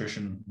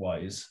nutrition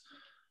wise,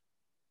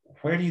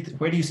 where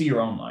do you see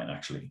your own line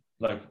actually?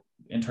 Like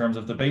in terms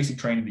of the basic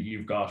training that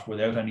you've got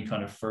without any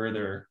kind of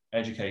further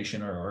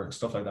education or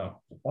stuff like that,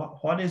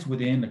 what is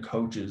within a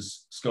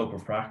coach's scope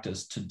of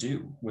practice to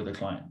do with a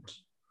client?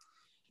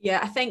 Yeah,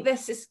 I think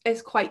this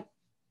is quite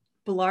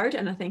blurred,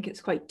 and I think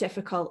it's quite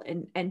difficult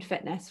in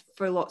fitness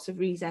for lots of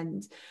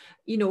reasons.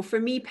 For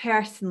me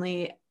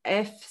personally,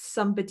 if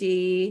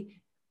somebody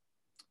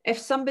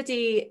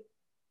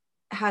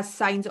has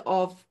signs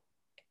of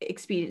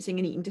experiencing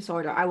an eating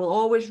disorder, I will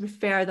always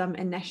refer them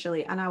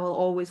initially, and I will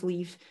always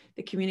leave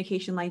the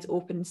communication lines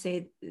open and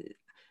say,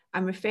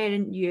 I'm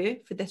referring you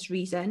for this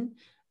reason.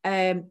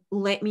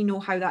 Let me know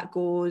how that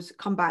goes,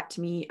 come back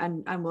to me,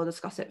 and we'll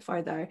discuss it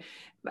further.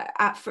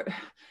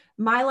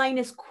 My line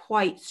is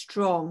quite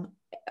strong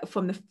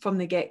from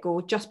the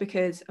get-go, just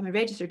because I'm a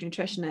registered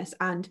nutritionist.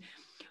 And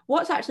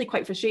what's actually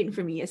quite frustrating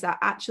for me is that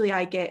actually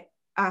I get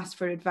asked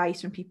for advice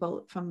from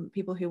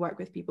people who work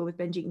with people with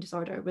binge eating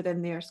disorder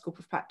within their scope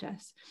of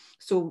practice,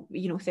 so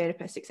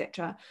therapists,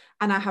 etc.,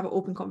 and I have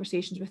open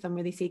conversations with them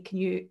where they say, can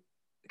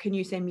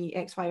you send me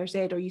X, Y, or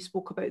Z, or you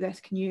spoke about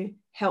this, can you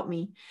help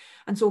me?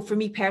 And so for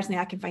me personally,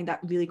 I can find that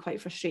really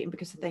quite frustrating,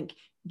 because I think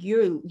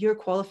you're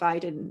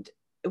qualified and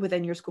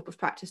within your scope of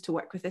practice to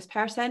work with this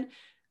person,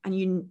 and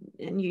you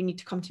need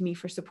to come to me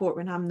for support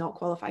when I'm not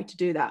qualified to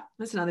do that.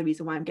 That's another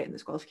reason why I'm getting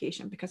this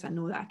qualification, because I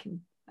know that I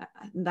can,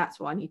 that's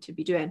what I need to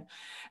be doing.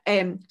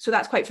 So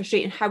that's quite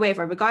frustrating.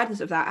 However, regardless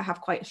of that, I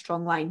have quite a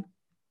strong line.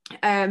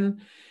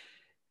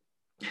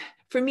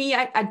 For me,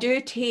 I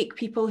do take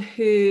people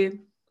who,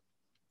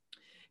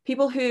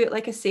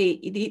 like I say,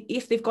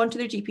 if they've gone to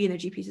their GP and their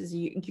GP says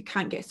you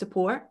can't get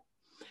support,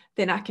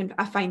 then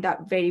I find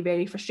that very,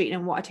 very frustrating.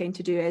 And what I tend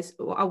to do is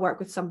I'll work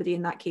with somebody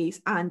in that case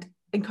and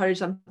encourage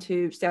them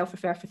to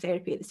self-refer for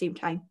therapy at the same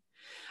time.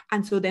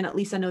 And so then at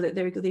least I know that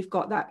they've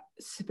got that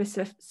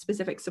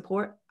specific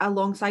support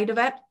alongside of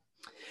it.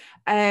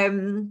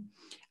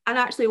 And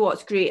actually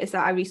what's great is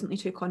that I recently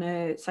took on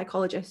a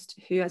psychologist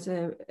who has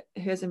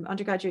an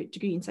undergraduate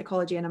degree in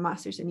psychology and a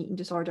master's in eating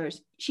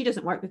disorders. She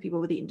doesn't work with people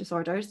with eating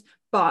disorders,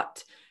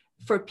 but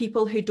for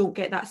people who don't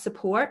get that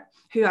support,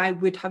 who I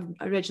would have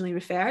originally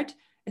referred,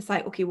 it's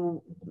like, okay,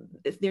 well,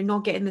 if they're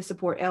not getting the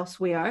support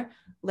elsewhere,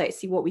 let's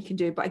see what we can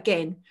do. But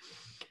again,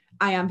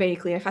 I am very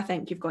clear, if I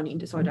think you've got an eating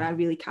disorder, I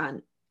really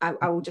can't.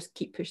 I will just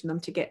keep pushing them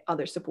to get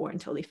other support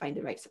until they find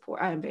the right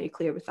support. I am very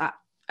clear with that.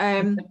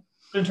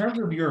 In terms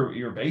of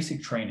your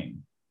basic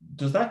training,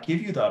 does that give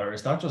you that, or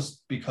is that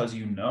just because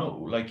you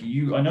know? Like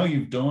I know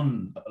you've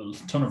done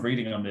a ton of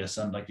reading on this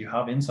and like you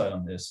have insight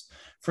on this.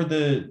 For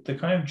the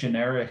kind of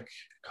generic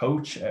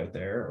coach out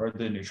there or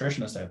the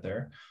nutritionist out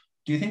there,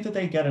 do you think that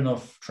they get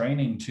enough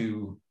training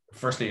to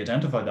firstly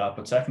identify that,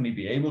 but secondly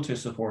be able to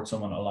support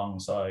someone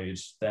alongside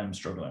them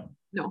struggling?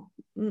 No,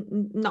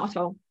 not at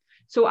all.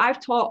 So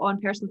I've taught on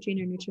personal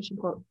trainer nutrition,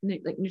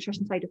 like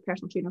nutrition side of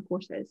personal trainer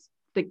courses,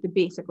 like the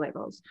basic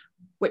levels,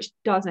 which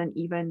doesn't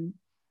even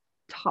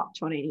touch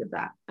on any of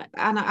that.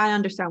 And I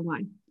understand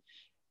why,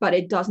 but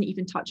it doesn't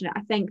even touch on it.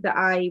 I think that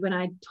when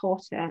I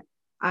taught it,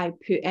 I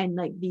put in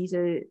like, these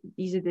are the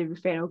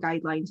referral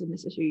guidelines and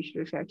this is who you should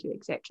refer to,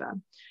 etc.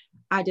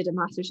 I did a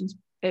master's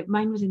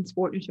mine was in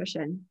sport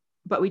nutrition,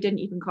 but we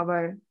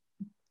covered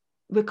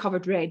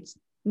REDS.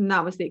 And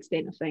that was the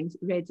extent of things,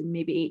 REDS and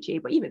maybe HA,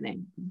 but even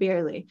then,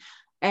 barely.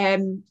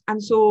 And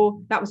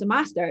so that was a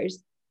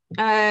master's.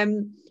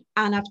 And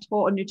I've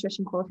taught on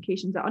nutrition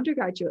qualifications at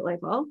undergraduate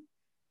level.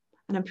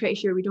 And I'm pretty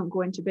sure we don't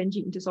go into binge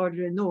eating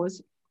disorder in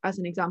those as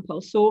an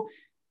example. So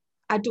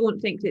I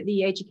don't think that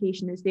the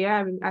education is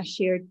there. I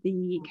shared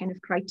the kind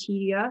of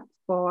criteria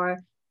for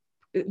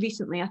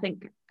recently, I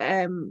think,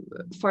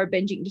 for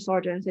binge eating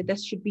disorder, and said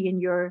this should be in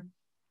your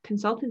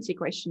consultancy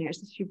questionnaires.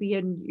 This should be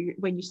in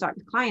when you start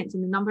with clients.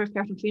 And the number of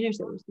personal trainers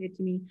that have said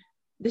to me,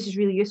 this is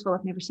really useful,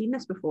 I've never seen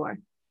this before.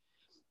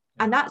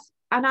 And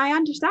I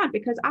understand,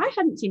 because I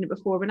hadn't seen it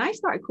before when I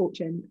started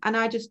coaching, and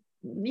I just,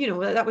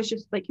 that was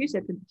just like you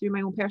said, through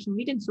my own personal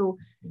reading. So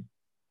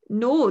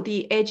no,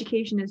 the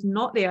education is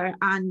not there,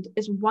 and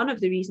is one of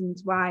the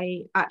reasons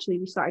why actually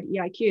we started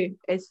EIQ.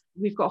 Is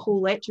we've got a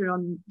whole lecture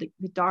on the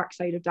dark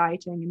side of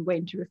dieting and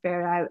when to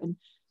refer out, and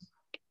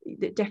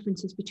the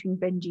differences between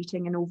binge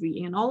eating and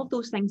overeating, and all of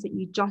those things that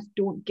you just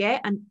don't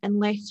get, and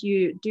unless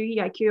you do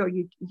EIQ or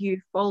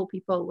you follow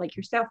people like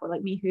yourself or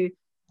like me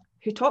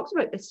who talks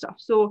about this stuff.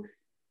 So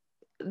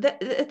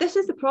this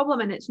is the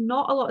problem, and it's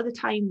not a lot of the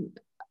time,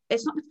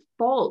 it's not the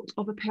fault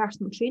of a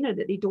personal trainer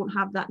that they don't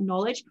have that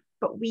knowledge,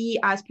 but we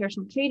as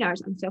personal trainers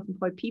and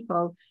self-employed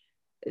people,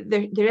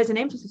 there is an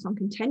emphasis on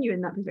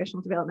continuing that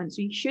professional development.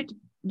 So you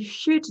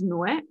should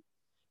know it,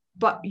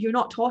 but you're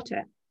not taught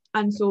it.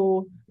 And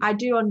so I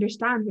do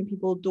understand when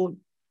people don't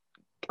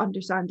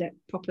understand it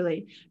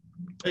properly.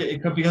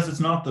 It could, because it's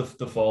not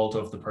the fault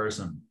of the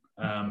person.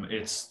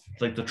 It's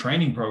like the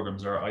training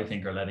programs I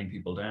think are letting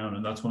people down.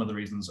 And that's one of the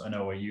reasons, I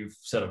know you've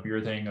set up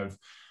your thing.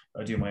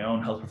 I do my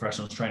own health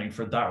professionals training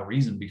for that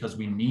reason, because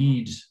we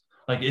need,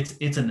 like,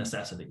 it's a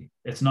necessity.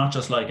 It's not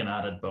just like an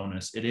added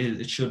bonus.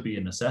 It should be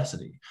a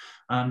necessity.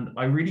 And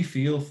I really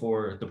feel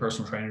for the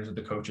personal trainers or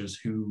the coaches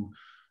who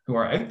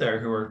are out there,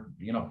 who are,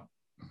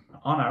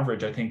 on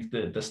average, I think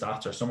the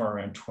stats are somewhere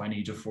around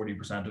 20 to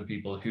 40% of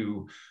people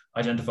who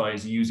identify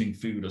as using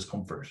food as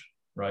comfort,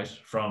 right?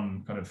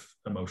 From kind of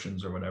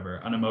emotions or whatever.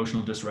 And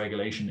emotional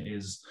dysregulation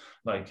is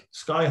like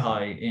sky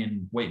high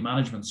in weight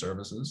management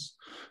services.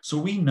 So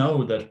we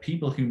know that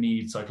people who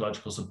need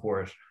psychological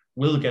support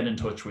will get in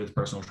touch with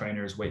personal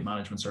trainers, weight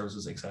management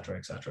services, et cetera,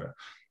 et cetera.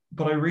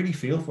 But I really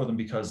feel for them,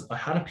 because I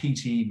had a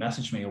PT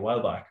message me a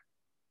while back,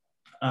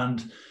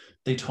 and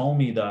they told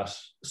me that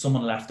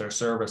someone left their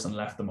service and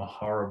left them a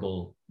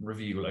horrible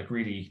review, like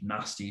really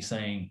nasty,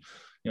 saying,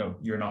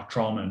 you're not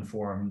trauma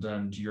informed,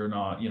 and you're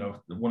not,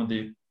 one of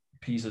the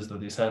pieces that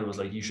they said was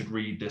like, you should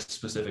read this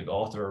specific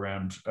author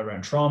around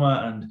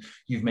trauma, and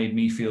you've made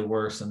me feel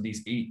worse, and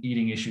these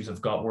eating issues have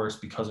got worse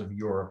because of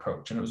your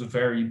approach. And it was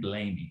very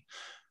blamey.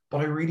 But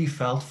I really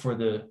felt for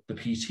the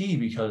PT,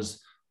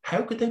 because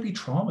how could they be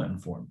trauma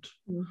informed?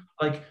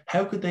 Like,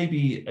 how could they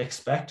be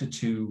expected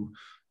to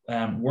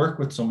work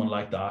with someone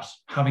like that,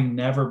 having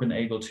never been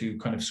able to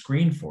kind of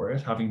screen for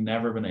it, having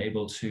never been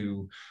able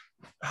to,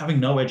 having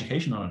no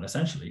education on it,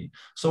 essentially.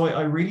 So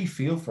I really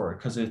feel for it,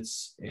 because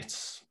it's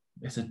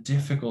a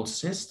difficult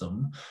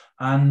system.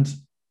 And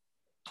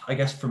I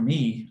guess for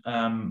me,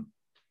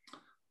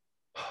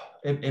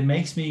 it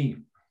makes me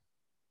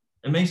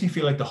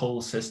feel like the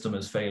whole system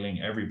is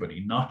failing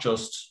everybody, not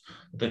just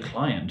the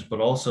client, but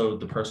also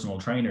the personal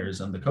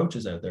trainers and the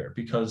coaches out there.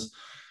 Because,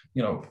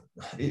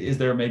 is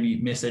there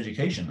maybe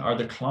miseducation? Are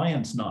the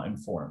clients not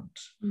informed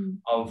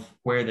of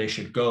where they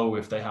should go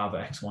if they have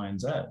X, Y, and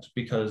Z?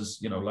 Because,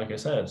 like I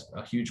said,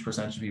 a huge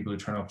percentage of people who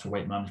turn up to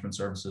weight management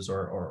services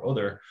or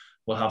other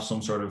will have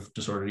some sort of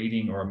disordered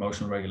eating or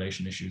emotional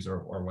regulation issues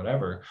or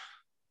whatever.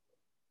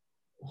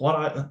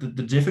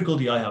 The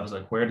difficulty I have is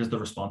like, where does the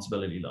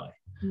responsibility lie?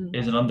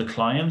 Is it on the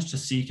client to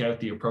seek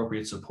out the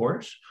appropriate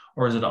support,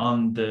 or is it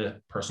on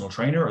the personal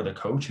trainer or the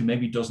coach who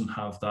maybe doesn't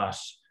have that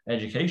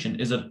education,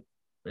 is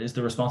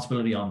the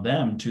responsibility on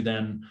them to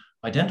then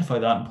identify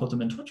that and put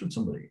them in touch with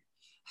somebody?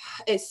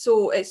 It's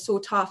so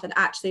tough. And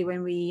actually,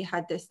 when we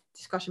had this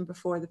discussion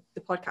before the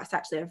podcast,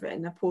 actually I've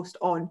written a post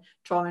on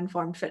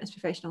trauma-informed fitness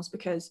professionals,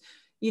 because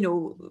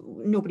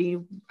nobody,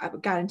 I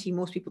would guarantee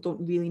most people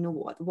don't really know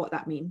what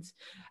that means.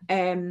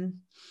 I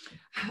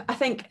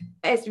think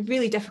it's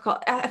really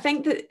difficult. I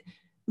think that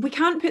we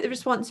can't put the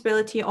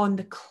responsibility on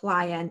the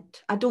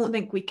client. I don't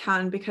think we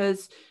can,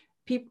 because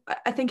people,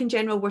 I think in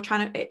general,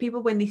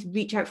 people, when they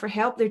reach out for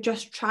help, they're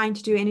just trying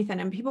to do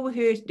anything. And people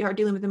who are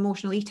dealing with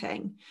emotional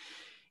eating,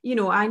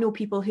 I know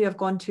people who have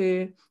gone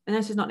to, and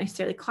this is not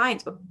necessarily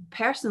clients, but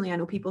personally, I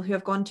know people who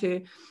have gone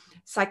to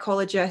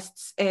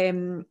psychologists,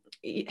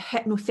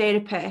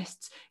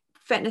 hypnotherapists,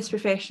 fitness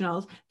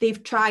professionals.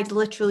 They've tried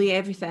literally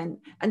everything.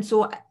 And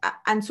so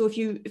if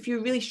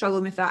you're really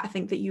struggling with that, I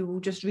think that you will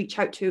just reach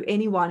out to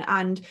anyone.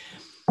 And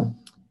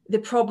the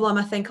problem,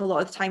 I think, a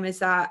lot of the time is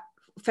that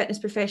fitness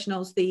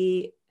professionals,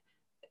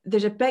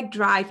 there's a big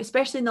drive,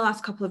 especially in the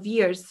last couple of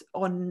years,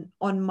 on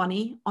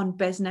money, on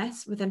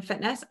business within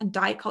fitness, and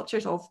diet culture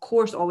has, of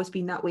course, always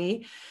been that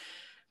way.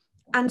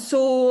 And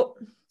so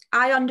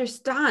I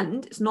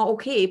understand it's not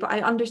okay, but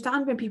I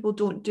understand when people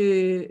don't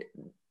do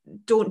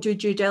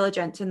due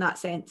diligence in that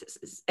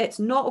sense. It's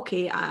not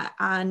okay,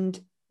 and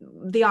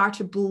they are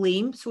to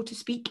blame, so to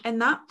speak, in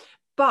that.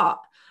 But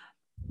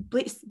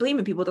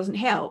blaming people doesn't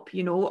help.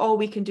 All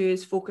we can do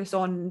is focus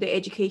on the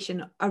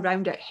education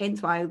around it,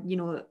 hence why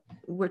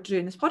we're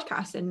doing this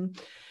podcast. And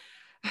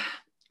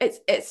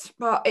it's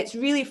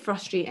really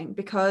frustrating,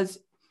 because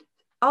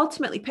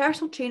ultimately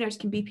personal trainers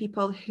can be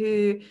people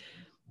who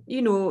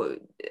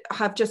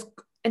have just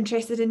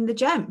interested in the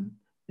gym.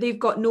 They've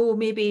got no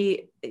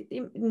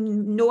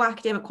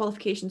academic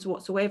qualifications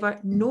whatsoever,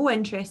 no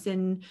interest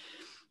in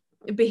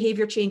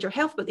behavior change or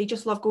health, but they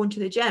just love going to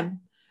the gym.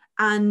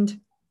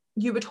 And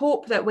you would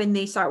hope that when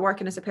they start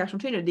working as a personal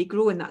trainer, they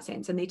grow in that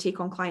sense and they take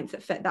on clients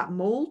that fit that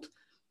mold.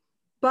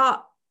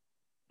 But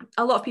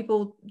a lot of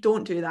people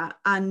don't do that.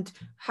 And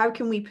how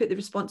can we put the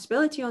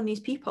responsibility on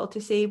these people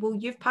to say, well,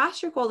 you've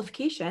passed your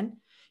qualification,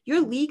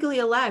 you're legally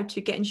allowed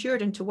to get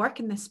insured and to work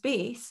in this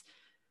space.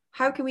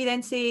 How can we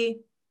then say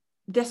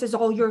this is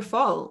all your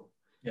fault?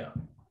 Yeah.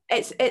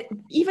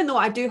 Even though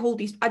I do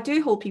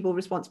hold people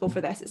responsible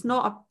for this, this is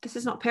not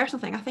a personal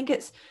thing. I think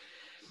it's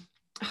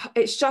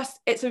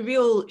a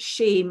real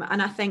shame.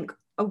 And I think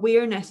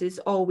awareness is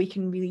all we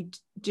can really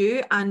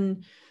do.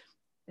 And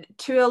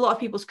to a lot of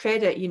people's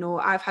credit,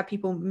 I've had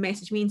people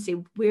message me and say,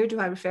 where do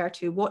I refer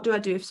to? What do I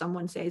do if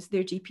someone says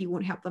their GP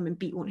won't help them and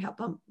beat won't help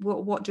them?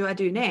 What do I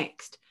do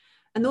next?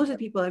 And those are the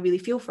people I really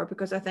feel for,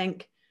 because I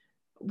think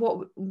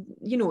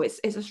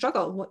it's a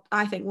struggle.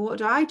 What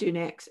do I do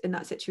next in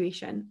that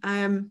situation?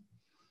 I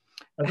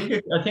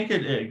think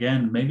it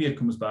again, maybe it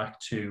comes back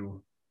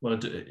to, well,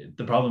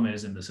 the problem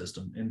is in the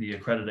system, in the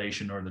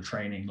accreditation or the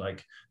training.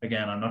 Like,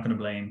 again, I'm not going to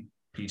blame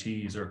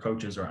PTs or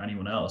coaches or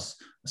anyone else.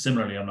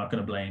 Similarly, I'm not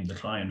going to blame the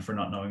client for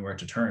not knowing where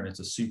to turn.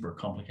 It's a super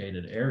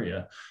complicated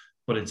area,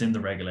 but it's in the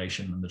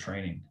regulation and the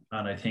training.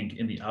 And I think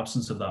in the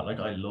absence of that, like,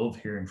 I love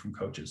hearing from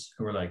coaches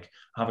who are like,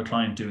 I have a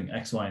client doing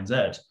X, Y, and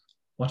Z.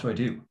 What do I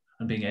do?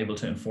 And being able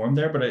to inform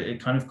there. But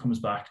it kind of comes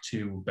back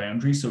to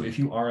boundaries. So if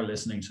you are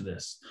listening to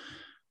this,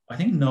 I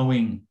think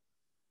knowing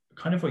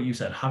kind of what you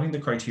said, having the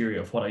criteria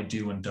of what I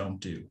do and don't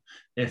do.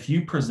 If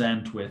you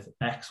present with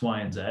X, Y,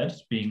 and Z,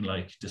 being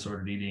like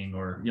disordered eating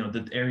or,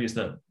 the areas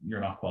that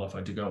you're not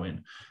qualified to go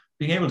in,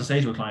 being able to say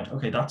to a client,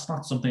 okay, that's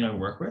not something I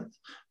work with.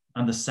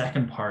 And the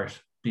second part,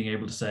 being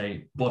able to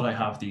say, but I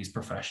have these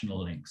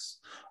professional links.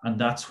 And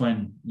that's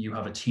when you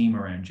have a team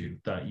around you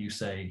that you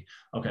say,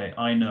 okay,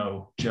 I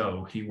know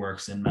Joe, he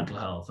works in mental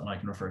health and I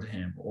can refer to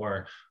him.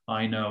 Or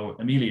I know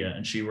Emilia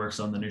and she works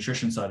on the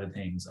nutrition side of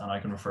things and I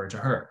can refer to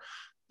her.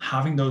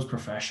 Having those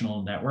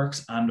professional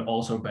networks and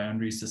also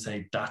boundaries to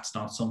say that's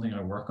not something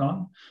I work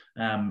on,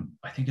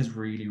 I think is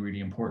really,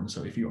 really important.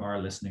 So if you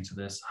are listening to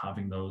this,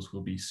 having those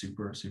will be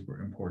super,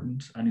 super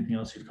important. Anything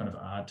else you'd kind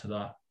of add to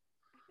that?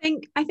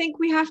 I think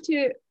we have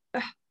to,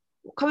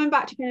 coming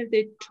back to kind of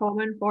the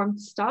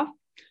trauma-informed stuff,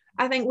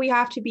 I think we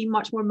have to be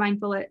much more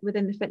mindful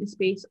within the fitness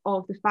space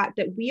of the fact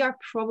that we are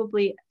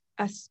probably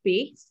a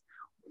space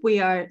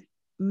where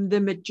the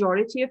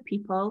majority of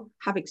people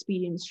have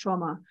experienced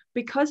trauma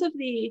because of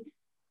the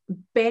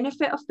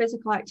benefit of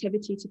physical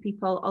activity to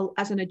people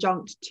as an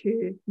adjunct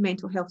to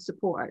mental health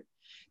support.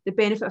 The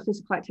benefit of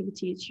physical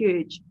activity is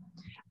huge.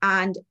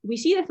 And we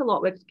see this a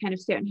lot with kind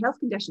of certain health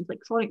conditions like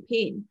chronic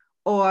pain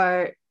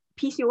or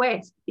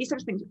PCOS, these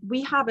sorts of things.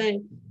 We have a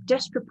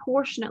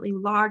disproportionately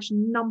large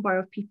number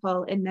of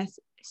people in this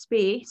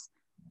space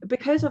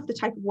because of the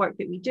type of work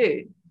that we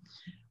do.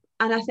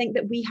 And I think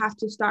that we have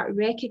to start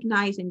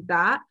recognizing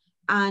that.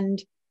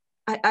 And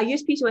I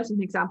use PCOS as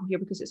an example here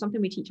because it's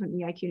something we teach on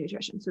EIQ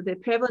nutrition. So the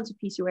prevalence of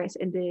PCOS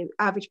in the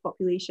average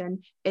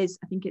population is,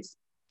 I think it's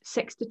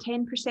 6 to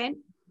 10%.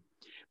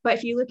 But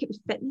if you look at the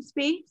fitness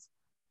space,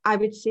 I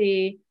would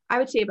say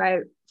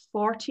about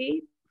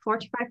 45%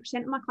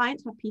 of my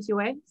clients have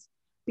PCOS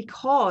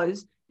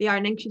because they are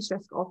an increased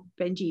risk of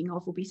binge eating,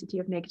 of obesity,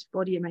 of negative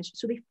body image.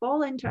 So they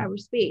fall into our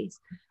space.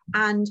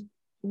 And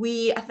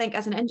we, I think,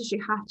 as an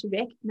industry, have to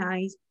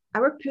recognise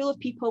our pool of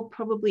people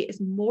probably is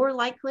more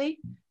likely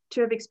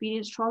to have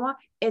experienced trauma,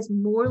 is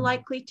more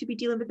likely to be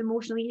dealing with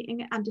emotional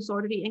eating and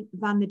disordered eating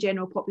than the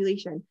general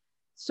population.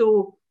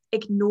 So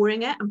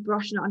ignoring it and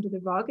brushing it under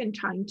the rug and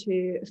trying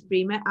to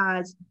frame it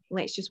as,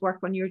 let's just work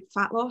on your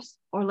fat loss,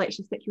 or let's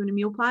just stick you on a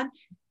meal plan,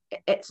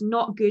 it's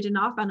not good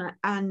enough.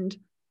 And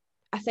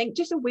I think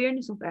just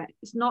awareness of it.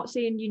 It's not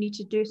saying you need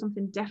to do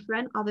something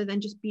different other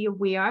than just be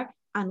aware.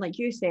 And like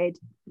you said,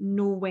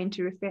 know when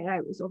to refer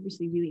out is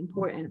obviously really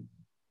important.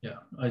 Yeah,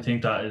 I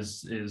think that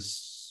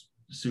is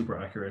super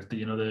accurate.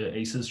 The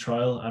ACEs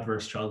trial,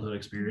 adverse childhood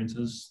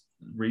experiences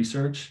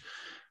research,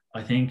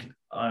 I think,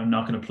 I'm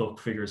not going to pluck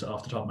figures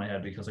off the top of my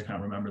head because I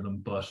can't remember them,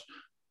 but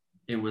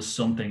it was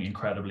something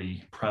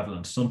incredibly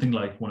prevalent, something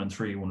like 1 in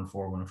 3, 1 in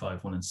 4, 1 in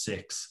 5, 1 in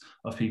 6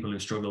 of people who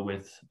struggle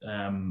with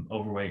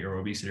overweight or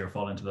obesity or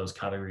fall into those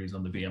categories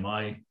on the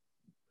BMI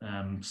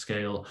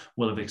scale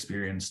will have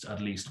experienced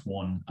at least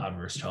one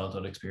adverse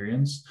childhood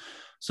experience.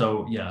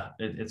 So yeah,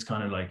 it's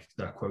kind of like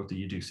that quote that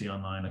you do see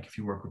online, like if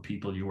you work with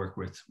people, you work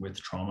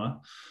with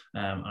trauma.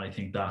 And I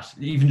think that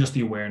even just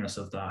the awareness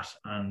of that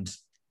and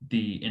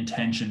the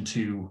intention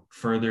to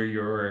further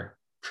your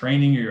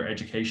training or your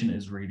education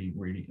is really,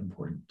 really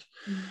important.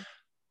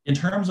 In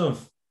terms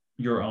of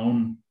your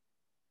own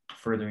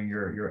furthering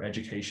your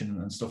education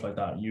and stuff like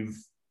that, you've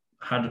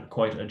had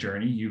quite a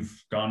journey. You've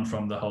gone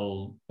from the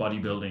whole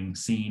bodybuilding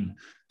scene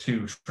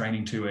to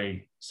training to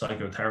a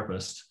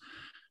psychotherapist.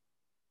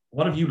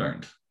 What have you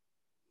learned?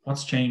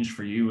 What's changed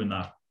for you in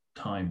that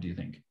time, do you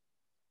think?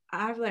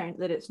 I've learned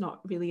that it's not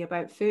really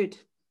about food.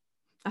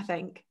 I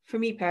think for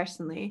me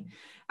personally,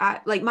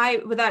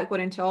 without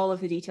going into all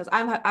of the details,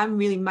 I'm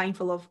really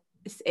mindful of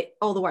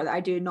all the work that I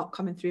do not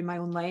coming through my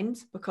own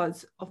lens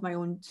because of my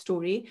own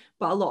story,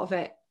 but a lot of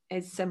it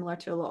is similar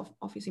to a lot of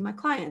obviously my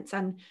clients.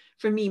 And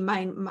for me,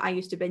 I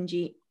used to binge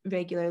eat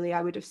regularly.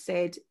 I would have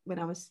said when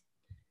I was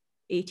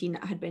 18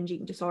 I had binge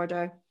eating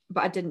disorder,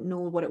 but I didn't know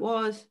what it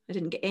was. I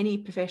didn't get any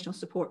professional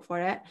support for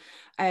it.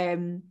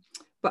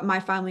 But my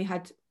family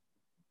had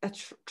a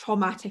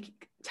traumatic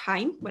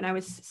time when I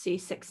was, say,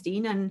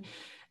 16,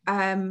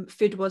 and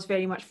food was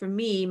very much for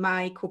me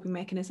my coping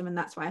mechanism, and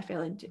that's why I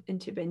fell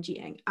into binge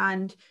eating.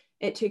 And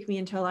it took me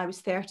until I was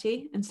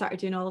 30 and started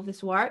doing all of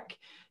this work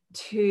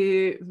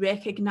to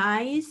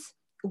recognize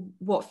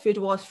what food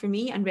was for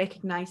me and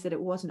recognize that it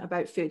wasn't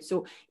about food.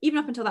 So even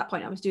up until that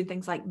point, I was doing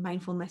things like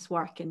mindfulness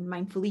work and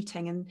mindful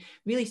eating and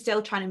really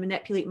still trying to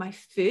manipulate my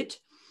food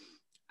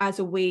as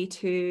a way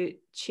to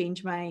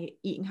change my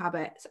eating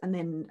habits. And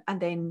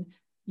then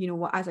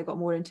as I got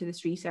more into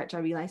this research, I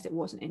realized it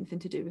wasn't anything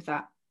to do with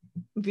that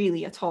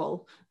really at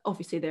all.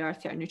 Obviously, there are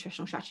certain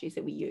nutritional strategies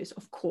that we use,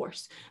 of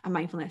course, and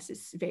mindfulness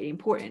is very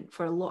important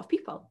for a lot of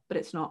people, but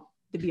it's not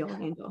the be all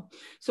and end all.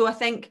 So I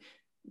think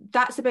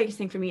that's the biggest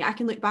thing for me. I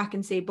can look back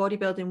and say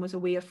bodybuilding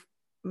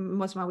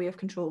was my way of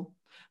control.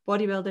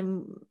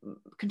 Bodybuilding,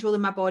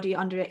 controlling my body,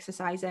 under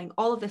exercising,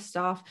 all of this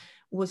stuff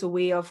was a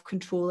way of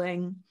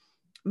controlling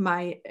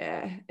my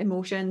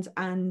emotions,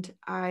 and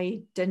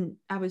I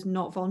was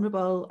not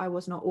vulnerable, I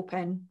was not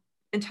open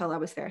until I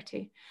was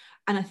 30.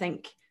 And I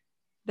think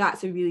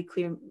that's a really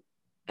clear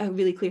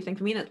thing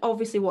for me, and it's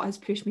obviously what has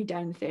pushed me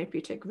down the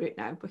therapeutic route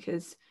now,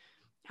 because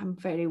I'm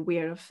very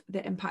aware of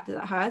the impact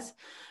that has.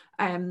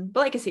 But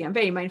like I say, I'm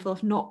very mindful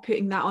of not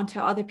putting that onto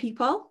other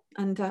people,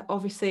 and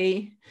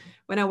obviously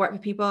when I work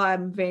with people,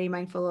 I'm very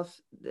mindful of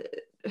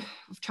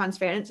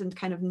transference and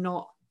kind of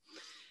not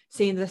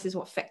saying this is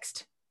what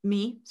fixed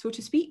me, so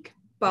to speak.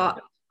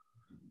 But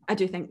I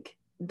do think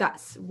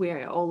that's where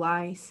it all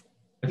lies.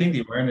 I think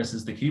the awareness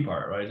is the key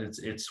part, right?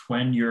 It's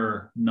when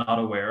you're not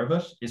aware of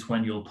it is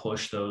when you'll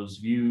push those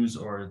views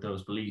or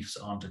those beliefs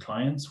onto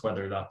clients,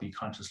 whether that be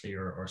consciously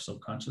or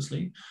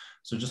subconsciously.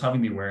 So just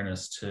having the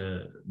awareness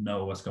to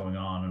know what's going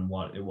on and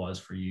what it was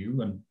for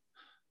you, and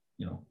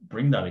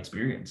bring that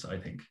experience, I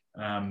think.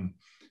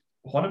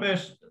 What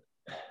about,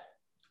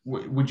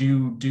 would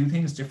you do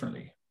things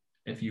differently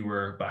if you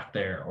were back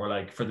there, or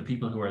like for the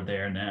people who are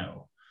there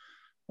now?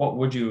 What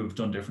would you have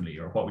done differently,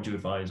 or what would you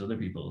advise other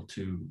people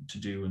to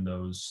do in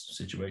those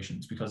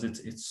situations? Because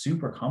it's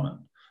super common.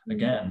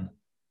 Again,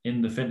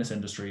 in the fitness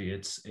industry,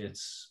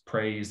 it's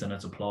praised and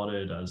it's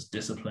applauded as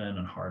discipline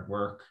and hard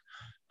work.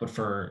 But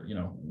for,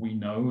 we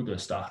know the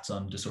stats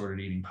on disordered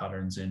eating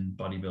patterns in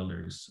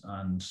bodybuilders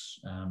and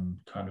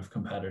kind of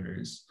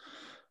competitors.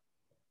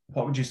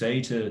 What would you say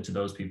to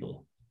those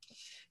people?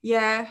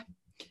 Yeah,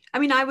 I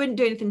mean, I wouldn't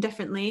do anything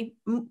differently,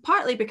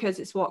 partly because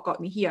it's what got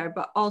me here,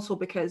 but also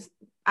because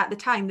at the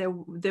time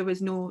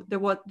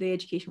the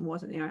education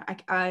wasn't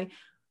there.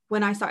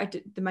 When I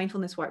started the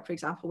mindfulness work, for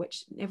example,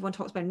 which everyone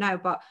talks about now,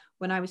 but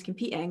when I was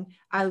competing,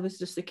 I was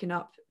just looking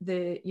up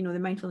the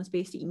mindfulness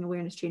based eating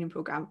awareness training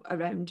program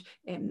around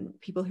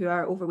people who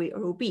are overweight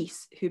or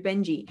obese who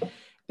binge eat,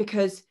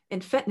 because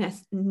in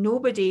fitness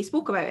nobody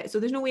spoke about it. So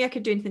there's no way I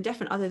could do anything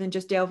different other than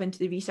just delve into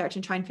the research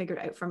and try and figure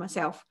it out for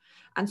myself.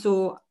 And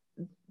so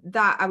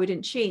that I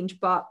wouldn't change.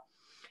 But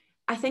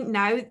I think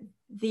now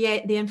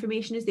the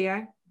information is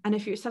there. And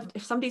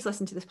if somebody's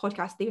listening to this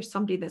podcast, there's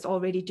somebody that's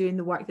already doing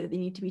the work that they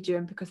need to be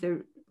doing because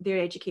they're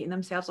educating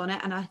themselves on it.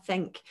 And I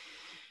think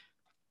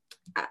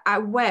I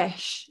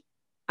wish,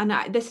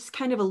 and this is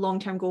kind of a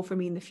long-term goal for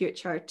me in the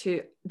future,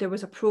 there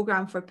was a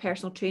program for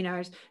personal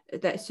trainers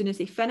that as soon as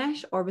they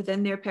finish or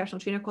within their personal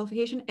trainer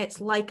qualification, it's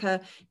like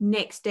a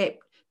next step.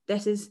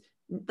 This is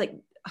like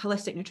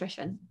holistic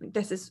nutrition.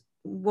 This is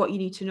what you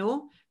need to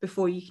know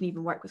before you can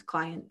even work with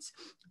clients.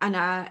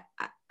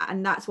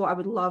 And that's what I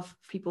would love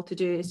people to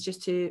do, is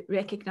just to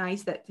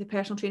recognize that the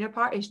personal trainer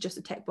part is just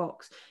a tick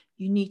box.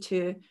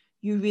 You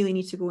really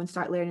need to go and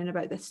start learning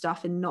about this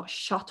stuff and not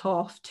shut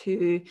off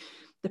to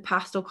the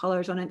pastel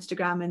colors on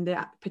Instagram and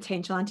the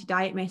potential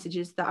anti-diet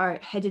messages that are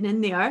hidden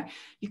in there.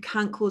 You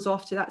can't close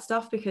off to that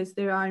stuff because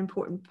there are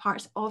important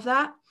parts of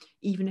that,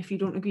 even if you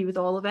don't agree with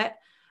all of it.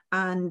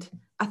 And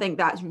I think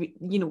that's,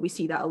 we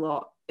see that a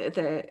lot.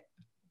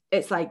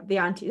 It's like the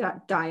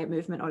anti-diet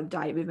movement or the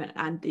diet movement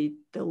and the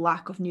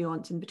lack of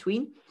nuance in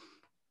between.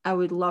 I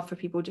would love for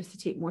people just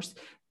to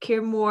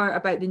care more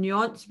about the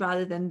nuance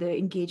rather than the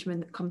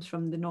engagement that comes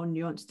from the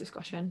non-nuanced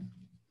discussion.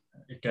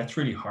 It gets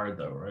really hard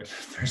though, right?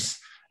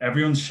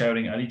 Everyone's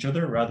shouting at each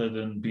other rather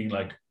than being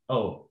like,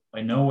 oh,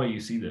 I know why you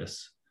see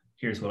this.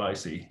 Here's what I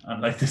see.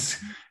 And like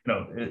this,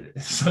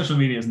 social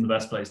media isn't the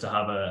best place to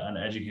have an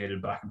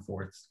educated back and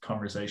forth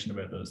conversation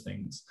about those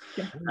things.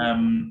 Yeah.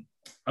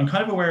 I'm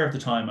kind of aware of the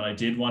time, and I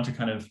did want to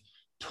kind of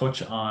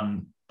touch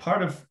on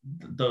part of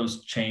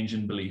those change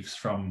in beliefs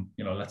from,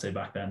 let's say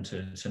back then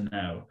to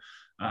now,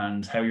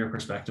 and how your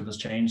perspective has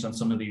changed on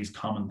some of these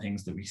common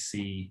things that we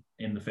see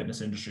in the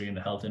fitness industry and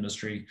the health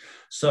industry.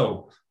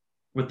 So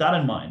with that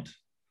in mind,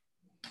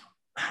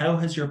 how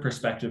has your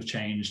perspective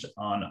changed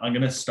on, I'm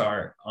going to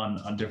start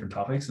on different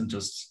topics and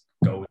just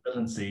go with it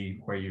and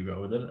see where you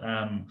go with it.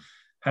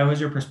 How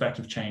has your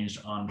perspective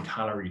changed on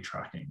calorie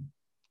tracking?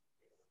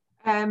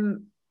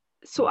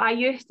 So I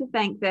used to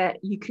think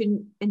that you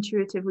couldn't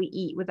intuitively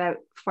eat without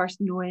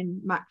first knowing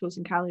macros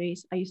and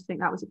calories. I used to think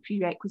that was a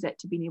prerequisite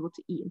to being able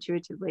to eat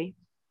intuitively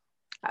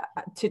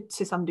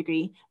to some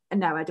degree. And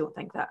now I don't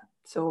think that.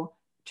 So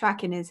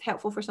tracking is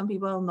helpful for some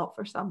people, not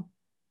for some.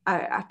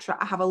 I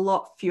have a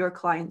lot fewer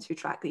clients who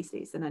track these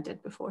days than I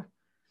did before.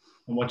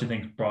 And what do you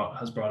think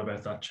has brought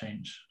about that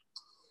change?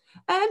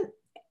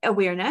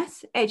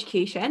 Awareness,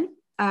 education,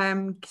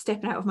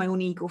 stepping out of my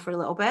own ego for a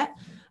little bit.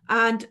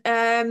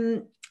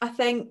 And I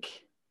think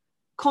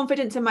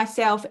confidence in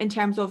myself in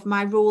terms of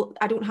my role.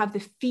 I don't have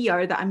the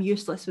fear that I'm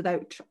useless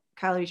without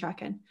calorie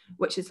tracking,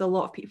 which is a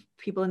lot of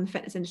people in the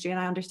fitness industry. And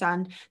I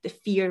understand the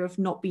fear of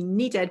not being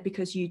needed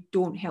because you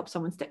don't help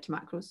someone stick to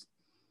macros.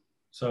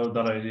 So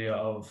that idea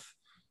of,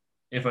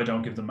 if I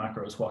don't give them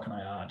macros, what can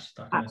I add?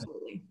 That kind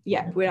Absolutely. Of thing.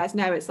 Yeah. Whereas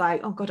now it's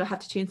like, oh God, I have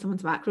to change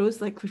someone's macros.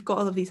 Like we've got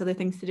all of these other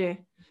things to do.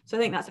 So I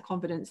think that's a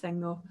confidence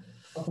thing though.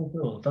 Oh,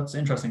 cool. That's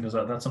interesting because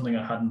that's something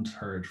I hadn't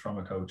heard from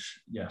a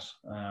coach yet.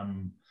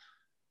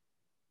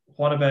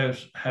 What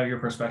about how your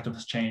perspective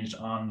has changed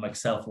on like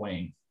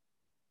self-weighing?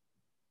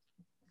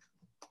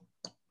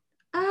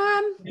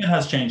 It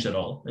has changed at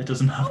all. It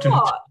doesn't have to.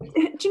 Do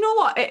you know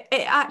what? It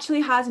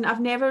actually hasn't.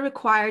 I've never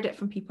required it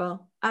from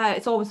people.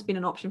 It's always been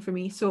an option for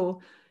me.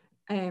 So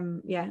I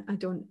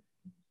don't.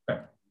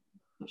 Okay.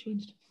 Not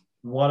changed.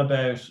 What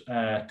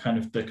about kind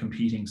of the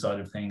competing side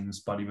of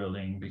things,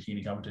 bodybuilding,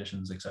 bikini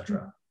competitions,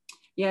 etc.?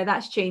 Yeah,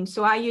 that's changed.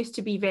 So I used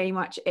to be very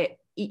much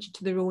each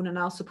to their own, and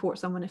I'll support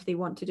someone if they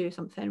want to do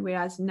something.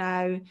 Whereas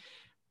now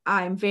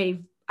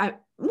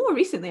more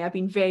recently, I've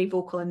been very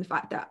vocal in the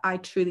fact that I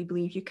truly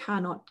believe you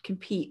cannot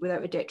compete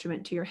without a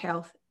detriment to your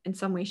health in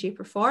some way, shape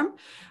or form.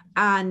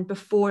 And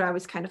before I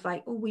was kind of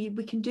like, oh, we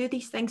can do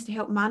these things to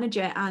help manage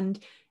it. And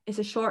it's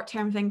a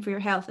short-term thing for your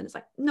health. And it's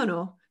like,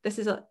 no, this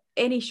is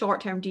any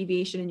short-term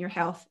deviation in your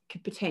health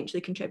could potentially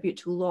contribute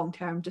to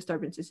long-term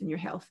disturbances in your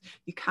health.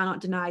 You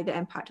cannot deny the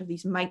impact of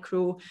these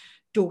micro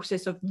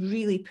doses of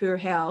really poor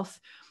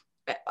health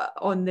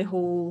on the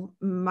whole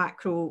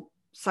macro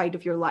side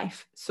of your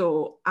life.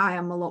 So I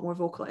am a lot more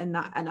vocal in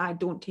that, and I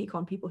don't take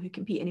on people who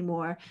compete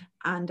anymore,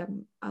 and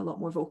I'm a lot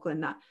more vocal in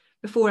that.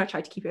 Before, I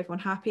tried to keep everyone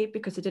happy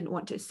because I didn't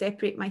want to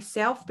separate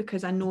myself,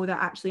 because I know that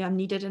actually I'm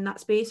needed in that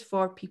space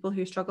for people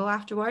who struggle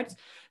afterwards.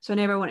 So I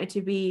never wanted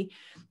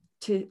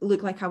to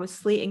look like I was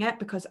slating it,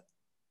 because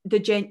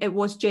it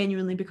was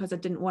genuinely because I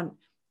didn't want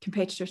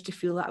competitors to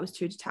feel that I was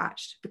too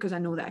detached, because I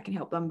know that I can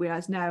help them.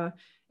 Whereas now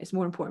it's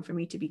more important for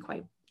me to be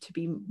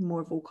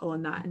more vocal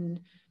on that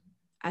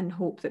and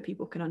hope that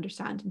people can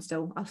understand, and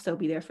I'll still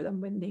be there for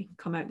them when they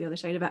come out the other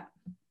side of it.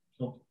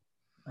 Cool.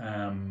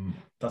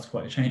 That's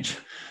quite a change.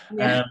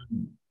 Yeah.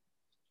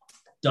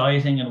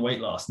 Dieting and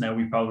weight loss. Now,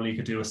 we probably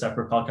could do a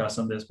separate podcast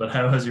on this, but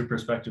how has your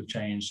perspective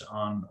changed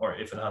on, or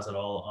if it has at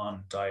all,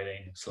 on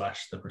dieting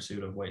 / the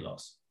pursuit of weight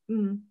loss?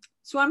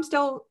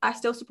 So I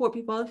still support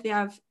people if they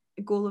have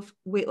a goal of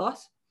weight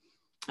loss,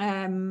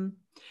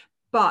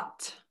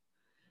 but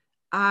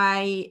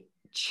I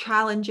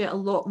challenge it a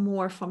lot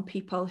more from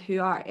people who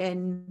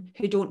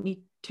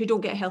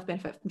don't get a health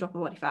benefit from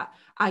dropping body fat.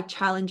 I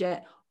challenge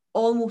it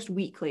almost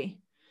weekly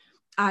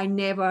I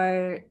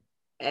never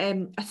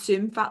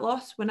assume fat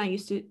loss. When I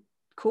used to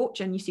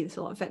coach, and you see this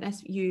a lot in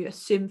fitness, you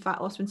assume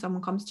fat loss when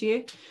someone comes to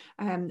you.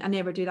 I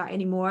never do that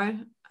anymore.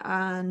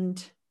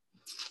 And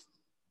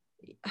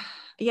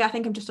yeah, I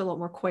think I'm just a lot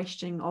more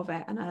questioning of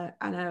it, and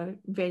I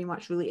very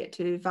much relate it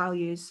to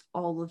values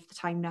all of the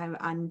time now,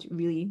 and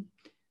really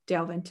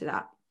delve into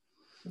that.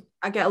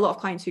 I get a lot of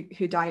clients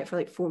who diet for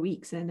like 4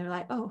 weeks, and then they're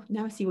like, oh,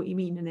 now I see what you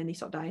mean, and then they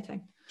stop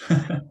dieting.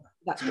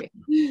 That's great.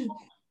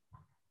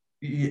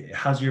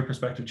 Has your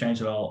perspective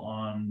changed at all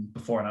on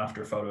before and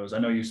after photos? I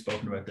know you've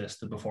spoken about this,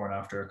 the before and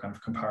after kind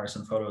of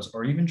comparison photos,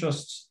 or even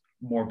just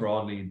more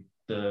broadly,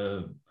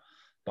 the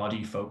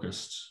body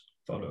focused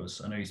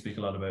photos. I know you speak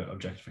a lot about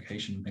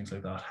objectification and things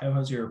like that. How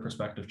has your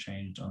perspective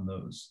changed on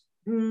those?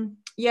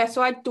 Yeah,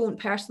 so I don't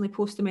personally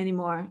post them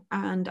anymore,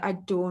 and I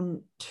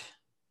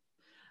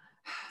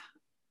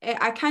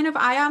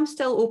am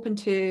still open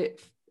to,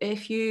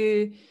 if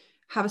you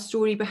have a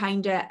story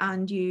behind it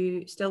and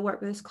you still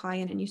work with this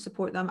client and you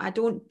support them, I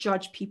don't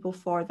judge people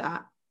for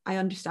that. I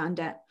understand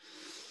it.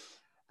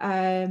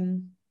 I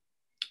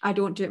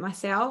don't do it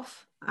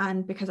myself,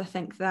 and because I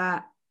think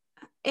that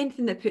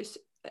anything that puts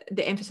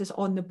the emphasis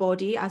on the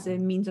body as a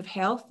means of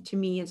health, to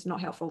me, is not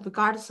helpful.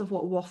 Regardless of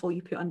what waffle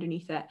you put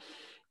underneath it,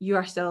 you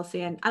are still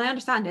saying, and I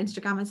understand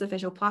Instagram is a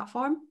visual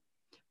platform,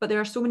 but there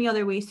are so many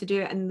other ways to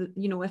do it. And,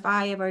 you know, if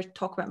I ever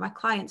talk about my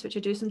clients, which I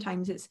do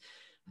sometimes, it's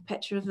a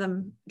picture of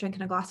them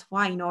drinking a glass of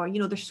wine, or, you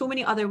know, there's so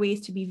many other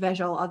ways to be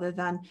visual other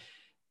than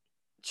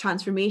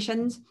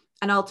transformations.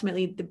 And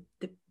ultimately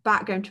the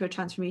background to a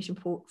transformation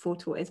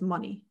photo is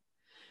money.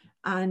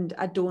 And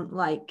I don't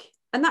like,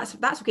 and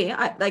that's okay.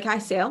 I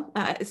sell,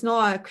 it's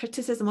not a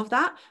criticism of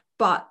that,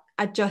 but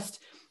I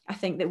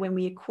think that when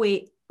we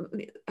equate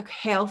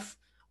health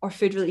or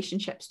food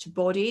relationships to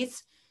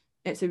bodies,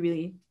 it's a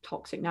really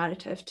toxic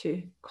narrative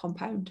to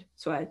compound.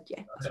 So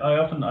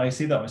I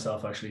see that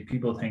myself, actually.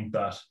 People think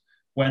that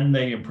when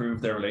they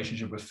improve their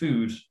relationship with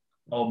food,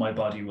 oh, my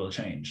body will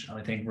change. And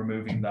I think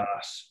removing that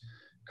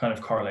kind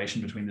of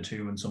correlation between the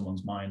two in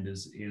someone's mind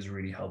is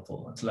really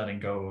helpful. It's letting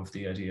go of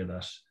the idea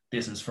that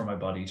this is for my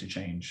body to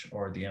change,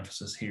 or the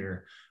emphasis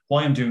here,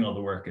 why I'm doing all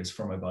the work is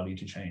for my body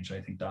to change.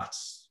 I think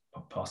that's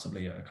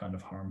possibly a kind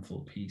of harmful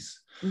piece.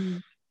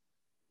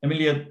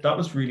 Emilia, that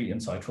was really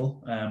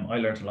insightful. I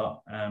learned a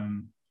lot.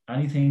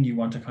 Anything you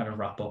want to kind of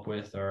wrap up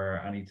with,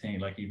 or anything,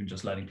 like even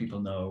just letting people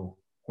know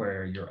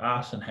where you're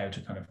at and how to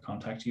kind of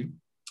contact you?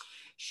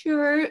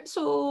 Sure.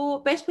 So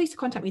best place to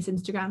contact me is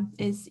Instagram,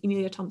 is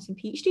Emilia Thompson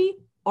PhD,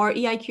 or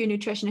EIQ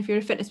Nutrition if you're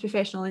a fitness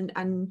professional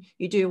and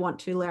you do want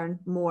to learn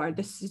more.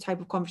 This is the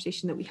type of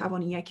conversation that we have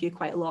on EIQ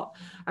quite a lot.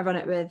 I run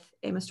it with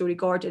Emma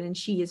Story-Gordon, and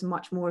she is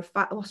much more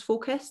fat loss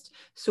focused.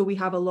 So we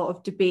have a lot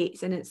of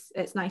debates, and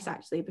it's nice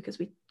actually, because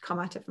we come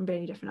at it from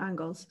very different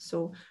angles.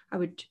 So I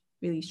would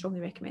really strongly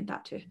recommend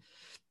that too.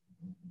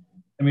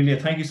 Emilia,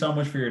 thank you so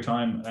much for your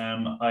time.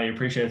 I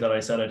appreciate that I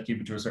said I'd keep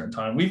it to a certain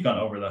time. We've gone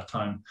over that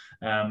time,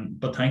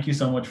 but thank you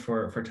so much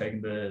for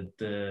taking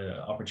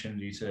the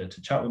opportunity to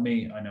chat with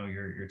me. I know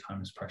your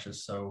time is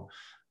precious, so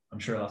I'm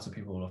sure lots of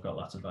people will have got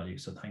lots of value.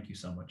 So thank you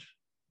so much.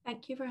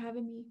 Thank you for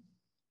having me.